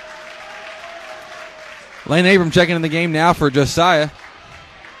 Lane Abram checking in the game now for Josiah.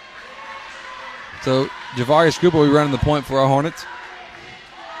 So Javarius Cooper will be running the point for our Hornets.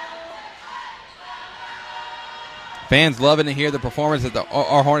 Fans loving to hear the performance that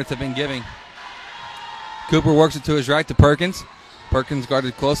our Hornets have been giving. Cooper works it to his right to Perkins. Perkins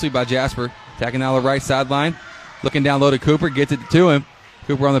guarded closely by Jasper. Attacking down the right sideline. Looking down low to Cooper. Gets it to him.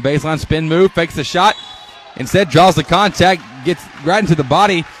 Cooper on the baseline. Spin move. Fakes the shot. Instead draws the contact. Gets right into the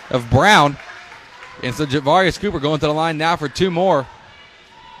body of Brown. And so Javarius Cooper going to the line now for two more.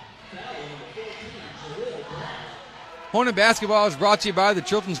 Hornet basketball is brought to you by the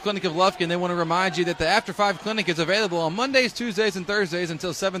Children's Clinic of Lufkin. They want to remind you that the After 5 Clinic is available on Mondays, Tuesdays, and Thursdays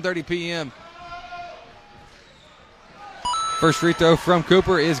until 7:30 p.m. First free throw from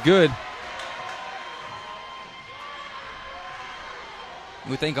Cooper is good.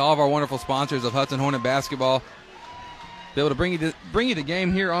 We thank all of our wonderful sponsors of Hudson Hornet basketball to be able to bring you the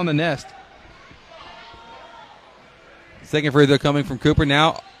game here on the Nest. Second free throw coming from Cooper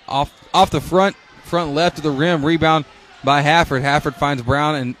now off the front left of the rim. Rebound by Hafford. Hafford finds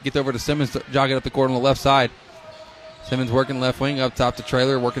Brown and gets over to Simmons to jog it up the court on the left side. Simmons working left wing up top to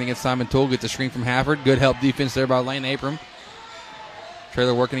Traylor, working against Simon Toole. Gets a screen from Hafford. Good help defense there by Lane Abram.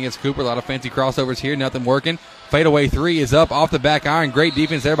 Traylor working against Cooper. A lot of fancy crossovers here. Nothing working. Fadeaway three is up off the back iron. Great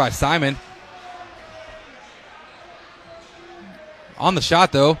defense there by Simon. On the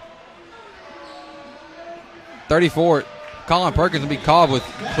shot, though. 34. Colin Perkins will be called with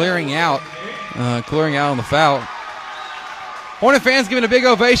clearing out on the foul. Hornet fans giving a big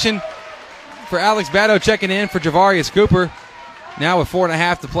ovation for Alex Batto checking in for Javarius Cooper. Now with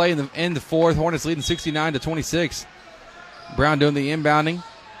 4.5 to play in the fourth. Hornets leading 69-26. Brown doing the inbounding.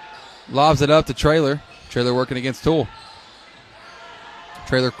 Lobs it up to Traylor. Traylor working against Toole.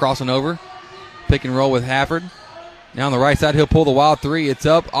 Traylor crossing over. Pick and roll with Hafford. Now on the right side, he'll pull the wild three. It's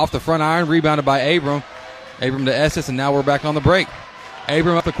up off the front iron. Rebounded by Abram. Abram to Estes, and now we're back on the break.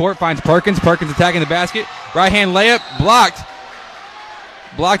 Abram up the court, finds Perkins. Perkins attacking the basket. Right hand layup, blocked.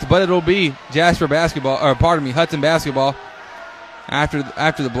 Blocked, but it'll be Jasper basketball, or pardon me, Hudson basketball after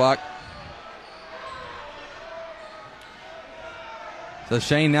the block. So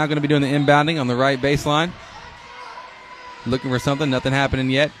Shane now going to be doing the inbounding on the right baseline. Looking for something, nothing happening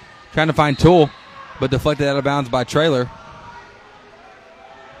yet. Trying to find Toole, but deflected out of bounds by Traylor.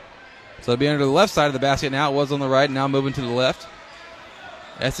 So it'll be under the left side of the basket now. It was on the right, now moving to the left.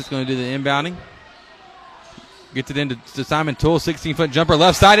 Estes going to do the inbounding. Gets it into Simon Toole, 16-foot jumper.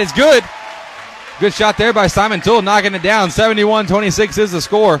 Left side is good. Good shot there by Simon Toole, knocking it down. 71-26 is the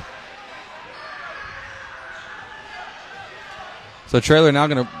score. So Traylor now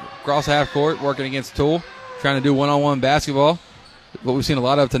going to cross half court, working against Toole, trying to do one-on-one basketball. What we've seen a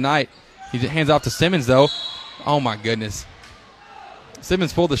lot of tonight. He hands off to Simmons, though. Oh, my goodness.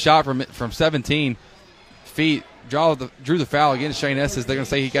 Simmons pulled the shot from 17 feet, drew the foul against Shane Estes. They're going to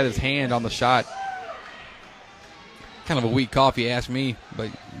say he got his hand on the shot. Kind of a weak call if you ask me, but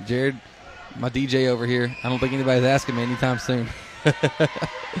Jared, My DJ over here. I don't think anybody's asking me anytime soon.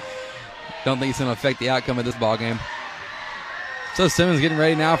 Don't think it's going to affect the outcome of this ball game. So Simmons getting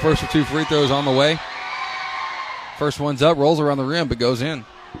ready now. First of 2 free throws on the way. First one's up, rolls around the rim, but goes in.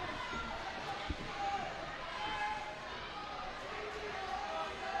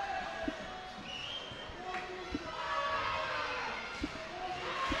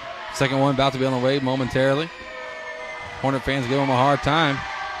 Second one about to be on the way momentarily. Hornet fans give him a hard time.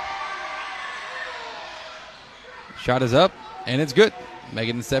 Shot is up, and it's good.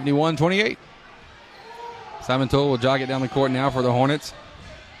 Making it 71-28. Simon Toole will jog it down the court now for the Hornets.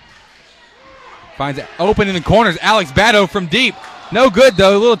 Finds it open in the corners. Alex Batto from deep. No good,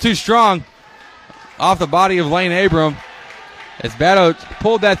 though. A little too strong. Off the body of Lane Abram. As Batto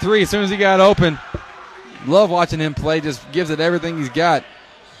pulled that three as soon as he got open. Love watching him play. Just gives it everything he's got.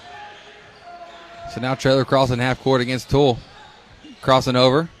 So now Traylor crossing half court against Toole. Crossing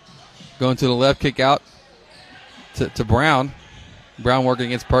over. Going to the left, kick out to Brown. Brown working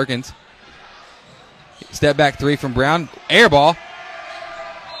against Perkins. Step back three from Brown. Air ball.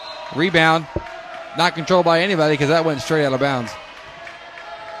 Rebound. Not controlled by anybody because that went straight out of bounds.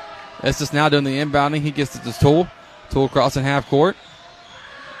 Estes now doing the inbounding. He gets it to Toole. Toole crossing half court.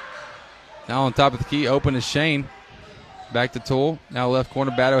 Now on top of the key. Open is Shane. Back to Toole. Now left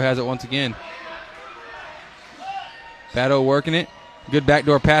corner. Batto has it once again. Batto working it. Good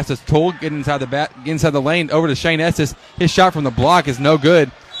backdoor pass to Toole. Getting inside the lane. Over to Shane Estes. His shot from the block is no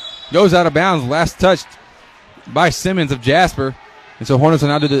good. Goes out of bounds. Last touched by Simmons of Jasper. And so Hornets will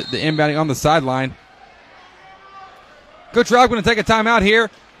now do the inbounding on the sideline. Coach Rock going to take a timeout here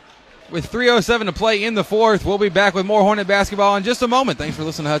with 3:07 to play in the fourth. We'll be back with more Hornet basketball in just a moment. Thanks for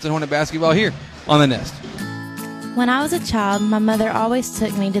listening to Hudson Hornet basketball here on The Nest. When I was a child, my mother always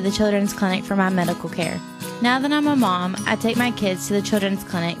took me to the children's clinic for my medical care. Now that I'm a mom, I take my kids to the children's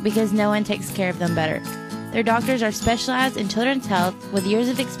clinic because no one takes care of them better. Their doctors are specialized in children's health with years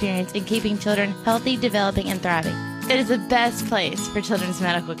of experience in keeping children healthy, developing, and thriving. It is the best place for children's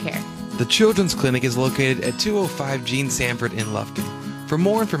medical care. The Children's Clinic is located at 205 Gene Sanford in Lufkin. For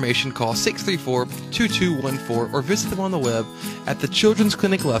more information, call 634-2214 or visit them on the web at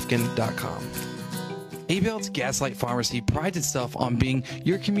thechildren'scliniclufkin.com. Abel's Gaslight Pharmacy prides itself on being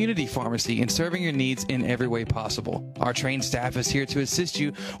your community pharmacy and serving your needs in every way possible. Our trained staff is here to assist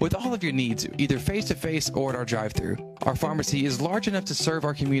you with all of your needs, either face-to-face or at our drive-thru. Our pharmacy is large enough to serve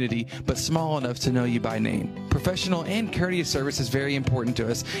our community, but small enough to know you by name. Professional and courteous service is very important to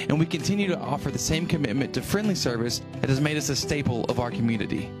us, and we continue to offer the same commitment to friendly service that has made us a staple of our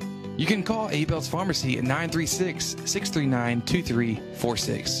community. You can call Abel's Pharmacy at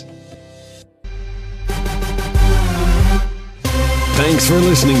 936-639-2346. Thanks for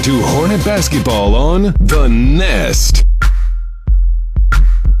listening to Hornet Basketball on The Nest.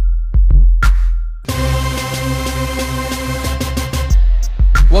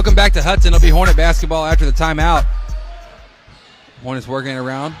 Welcome back to Hudson. It'll be Hornet basketball after the timeout. Hornets working it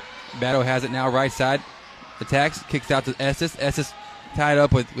around. Batto has it now right side. Attacks, kicks out to Estes. Estes tied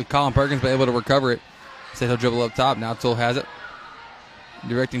up with Colin Perkins, but able to recover it. Said he'll dribble up top. Now Toole has it.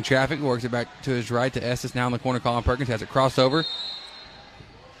 Directing traffic, works it back to his right to Estes. Now in the corner, Colin Perkins has it crossover.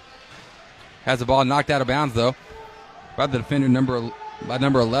 Has the ball knocked out of bounds, though, by the defender number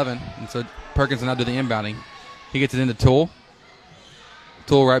 11. And so Perkins will now do the inbounding. He gets it into Toole.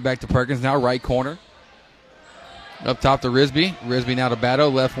 Toole right back to Perkins, now right corner. Up top to Risby. Risby now to Batto,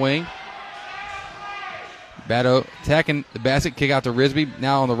 left wing. Batto attacking the basket, kick out to Risby.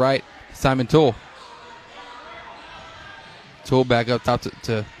 Now on the right, Simon Toole. Toole back up top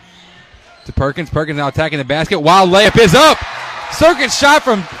to Perkins. Perkins now attacking the basket. Wild layup is up. Circuit shot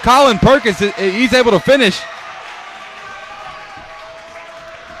from Colin Perkins. He's able to finish.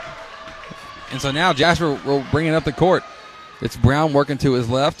 And so now Jasper will bring it up the court. It's Brown working to his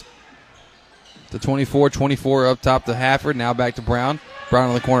left. The 24-24 up top to Hafford. Now back to Brown. Brown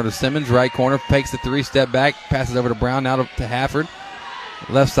on the corner to Simmons. Right corner. Fakes the three. Step back. Passes over to Brown. Now to Hafford.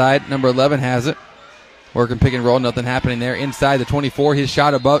 Left side. Number 11 has it. Working pick and roll. Nothing happening there. Inside the 24. His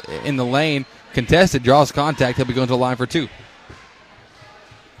shot above in the lane. Contested. Draws contact. He'll be going to the line for two.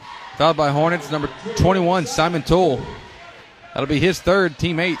 Fouled by Hornets, number 21, Simon Toole. That'll be his third,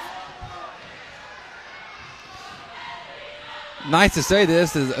 team 8th. Nice to say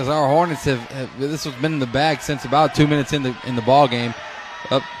this, as our Hornets this has been in the bag since about 2 minutes in the ball game.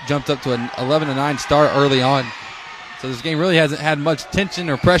 Jumped up to an 11-9 start early on. So this game really hasn't had much tension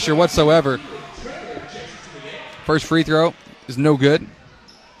or pressure whatsoever. First free throw is no good.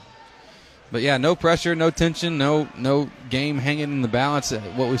 But yeah, no pressure, no tension, no game hanging in the balance.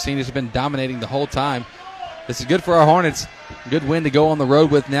 What we've seen has been dominating the whole time. This is good for our Hornets. Good win to go on the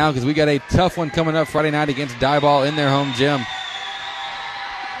road with now because we got a tough one coming up Friday night against Diboll in their home gym.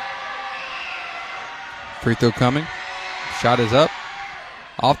 Free throw coming. Shot is up.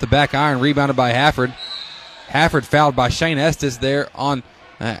 Off the back iron, rebounded by Hafford. Hafford fouled by Shane Estes there on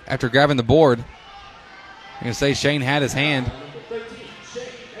after grabbing the board. I'm going to say Shane had his hand.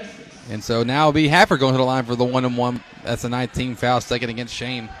 And so now it'll be Hafford going to the line for the 1-and-1. That's a 19 foul, second against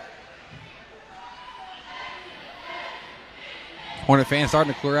Shane. Hornet fans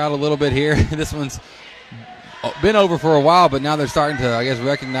starting to clear out a little bit here. This one's been over for a while, but now they're starting to, I guess,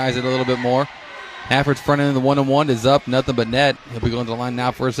 recognize it a little bit more. Hafford's front end of the 1-and-1 is up, nothing but net. He'll be going to the line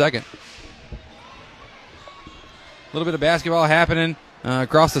now for a second. A little bit of basketball happening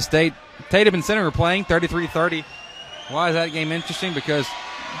across the state. Tatum and Center are playing 33-30. Why is that game interesting? Because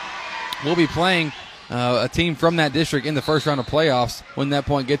we'll be playing a team from that district in the first round of playoffs when that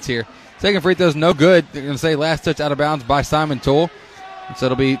point gets here. Second free throw is no good. They're going to say last touch out of bounds by Simon Toole. So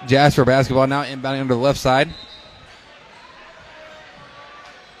it'll be Jasper basketball now inbounding under the left side.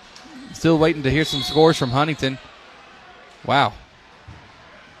 Still waiting to hear some scores from Huntington. Wow.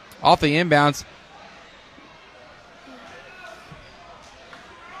 Off the inbounds.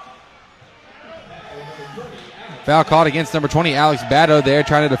 Foul called against number 20, Alex Batto there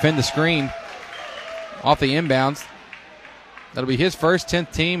trying to defend the screen. Off the inbounds. That'll be his first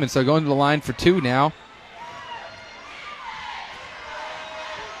 10th team, and so going to the line for two now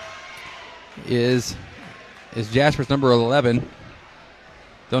is Jasper's number 11.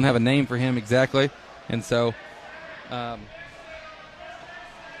 Don't have a name for him exactly. And so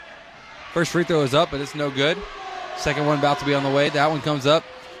first free throw is up, but it's no good. Second one about to be on the way. That one comes up.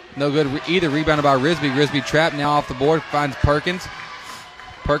 No good either. Rebounded by Risby. Risby trapped now off the board. Finds Perkins.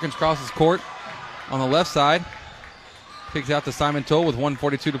 Perkins crosses court on the left side. Kicks out to Simon Toole with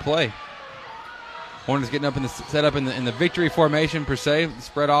 1:42 to play. Hornets getting up in the set up in the victory formation per se.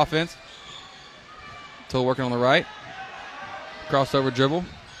 Spread offense. Toole working on the right. Crossover dribble.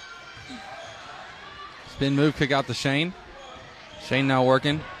 Spin move, kick out to Shane. Shane now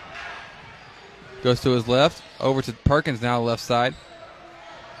working. Goes to his left. Over to Perkins now left side.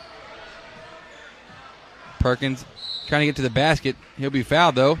 Perkins trying to get to the basket. He'll be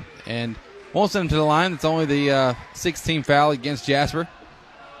fouled though, and won't send him to the line. It's only the 16th foul against Jasper.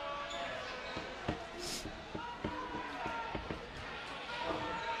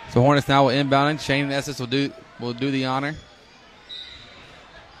 So Hornets now will inbound. Shane and Estes will do the honor.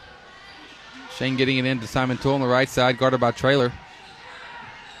 Shane getting it in to Simon Toole on the right side, guarded by Traylor.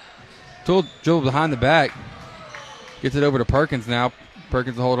 Toole dribbles behind the back. Gets it over to Perkins now.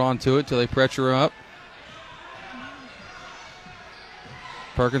 Perkins will hold on to it till they pressure him up.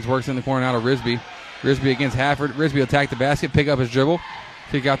 Perkins works in the corner now to Risby. Risby against Hafford. Risby will attack the basket, pick up his dribble.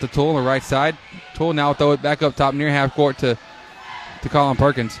 Kick out to Toole on the right side. Toole now will throw it back up top near half court to Colin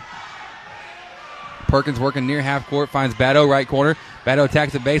Perkins. Perkins working near half court, finds Batto right corner. Batto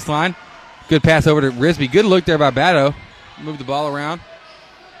attacks the baseline. Good pass over to Risby. Good look there by Batto. Move the ball around.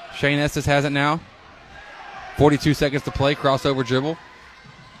 Shane Estes has it now. 42 seconds to play. Crossover dribble.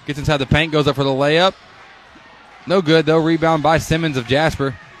 Gets inside the paint, goes up for the layup. No good, though. Rebound by Simmons of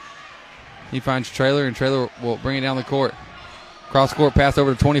Jasper. He finds Traylor, and Traylor will bring it down the court. Cross-court pass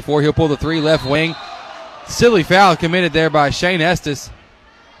over to 24. He'll pull the three, left wing. Silly foul committed there by Shane Estes.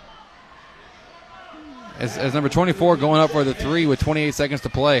 As number 24 going up for the three with 28 seconds to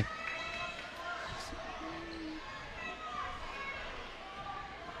play.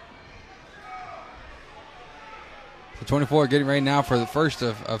 So 24 getting ready now for the first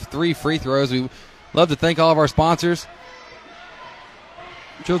of three free throws. We love to thank all of our sponsors.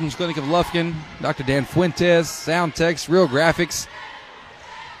 Children's Clinic of Lufkin, Dr. Dan Fuentes, Soundtex, Real Graphics,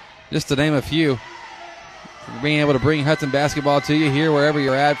 just to name a few. For being able to bring Hudson basketball to you here wherever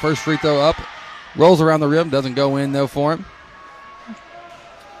you're at. First free throw up, rolls around the rim, doesn't go in though for him.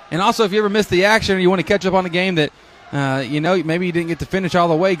 And also, if you ever missed the action or you want to catch up on a game that maybe you didn't get to finish all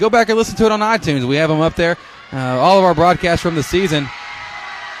the way, go back and listen to it on iTunes. We have them up there. All of our broadcasts from the season.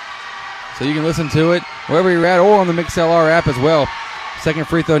 So you can listen to it wherever you're at or on the MixLR app as well. Second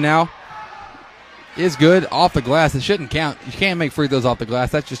free throw now is good off the glass. It shouldn't count. You can't make free throws off the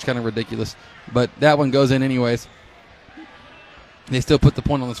glass. That's just kind of ridiculous. But that one goes in anyways. They still put the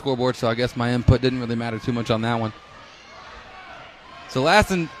point on the scoreboard, so I guess my input didn't really matter too much on that one. So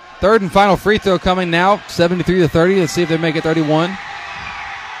third and final free throw coming now, 73-30. Let's see if they make it 31.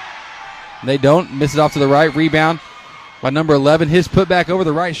 They don't. Miss it off to the right. Rebound by number 11. His putback over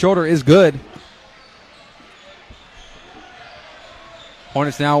the right shoulder is good.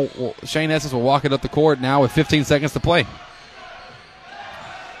 Hornets now, Shane Estes will walk it up the court now with 15 seconds to play.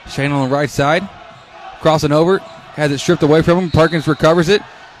 Shane on the right side. Crossing over. has it stripped away from him. Perkins recovers it.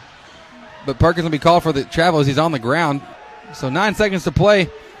 But Perkins will be called for the travel as he's on the ground. So 9 seconds to play.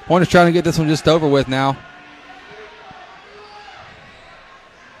 Hornets trying to get this one just over with now.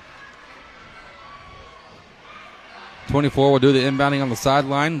 .24 will do the inbounding on the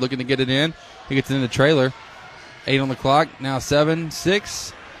sideline, looking to get it in. He gets it in the trailer. 8 on the clock. Now 7,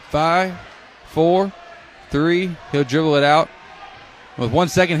 6, 5, 4, 3. He'll dribble it out. With 1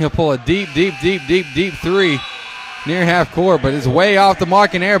 second, he'll pull a deep three near half court, but it's way off the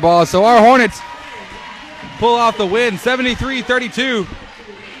mark and air ball. So our Hornets pull off the win, 73-32,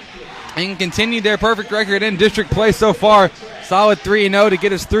 and continue their perfect record in district play so far. Solid 3-0 to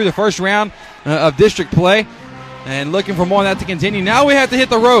get us through the first round of district play, and looking for more of that to continue. Now we have to hit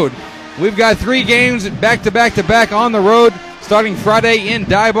the road. We've got 3 games back to back on the road, starting Friday in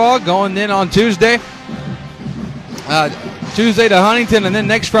Diboll, going then on Tuesday to Huntington, and then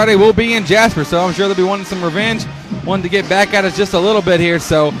next Friday we'll be in Jasper. So I'm sure they'll be wanting some revenge, wanting to get back at us just a little bit here.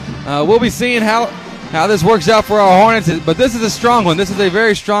 So we'll be seeing how this works out for our Hornets. But this is a strong one. This is a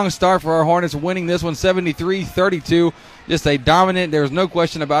very strong start for our Hornets, winning this one 73-32. Just a dominant. There's no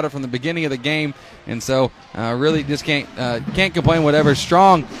question about it from the beginning of the game. And so really just can't complain. Whatever.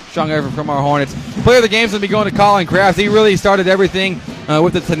 Strong effort from our Hornets. Player of the game's going to be going to Colin Kraft. He really started everything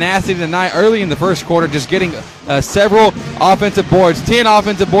with the tenacity tonight early in the first quarter, just getting several offensive boards, 10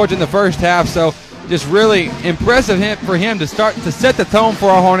 offensive boards in the first half. So just really impressive for him to start to set the tone for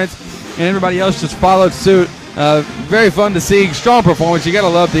our Hornets, and everybody else just followed suit. Very fun to see. Strong performance. You got to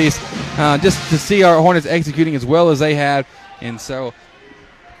love these. Just to see our Hornets executing as well as they have. And so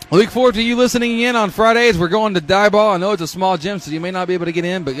I look forward to you listening in on Fridays. We're going to Diboll. I know it's a small gym, so you may not be able to get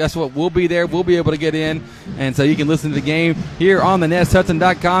in, but guess what? We'll be there. We'll be able to get in. And so you can listen to the game here on the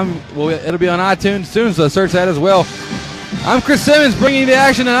NestHudson.com. It'll be on iTunes soon, so search that as well. I'm Chris Simmons bringing you the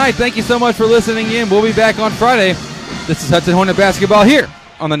action tonight. Thank you so much for listening in. We'll be back on Friday. This is Hudson Hornet Basketball here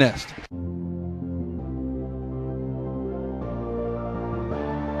on the Nest.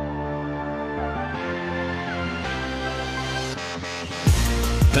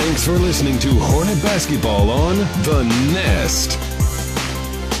 Thanks for listening to Hornet Basketball on The Nest.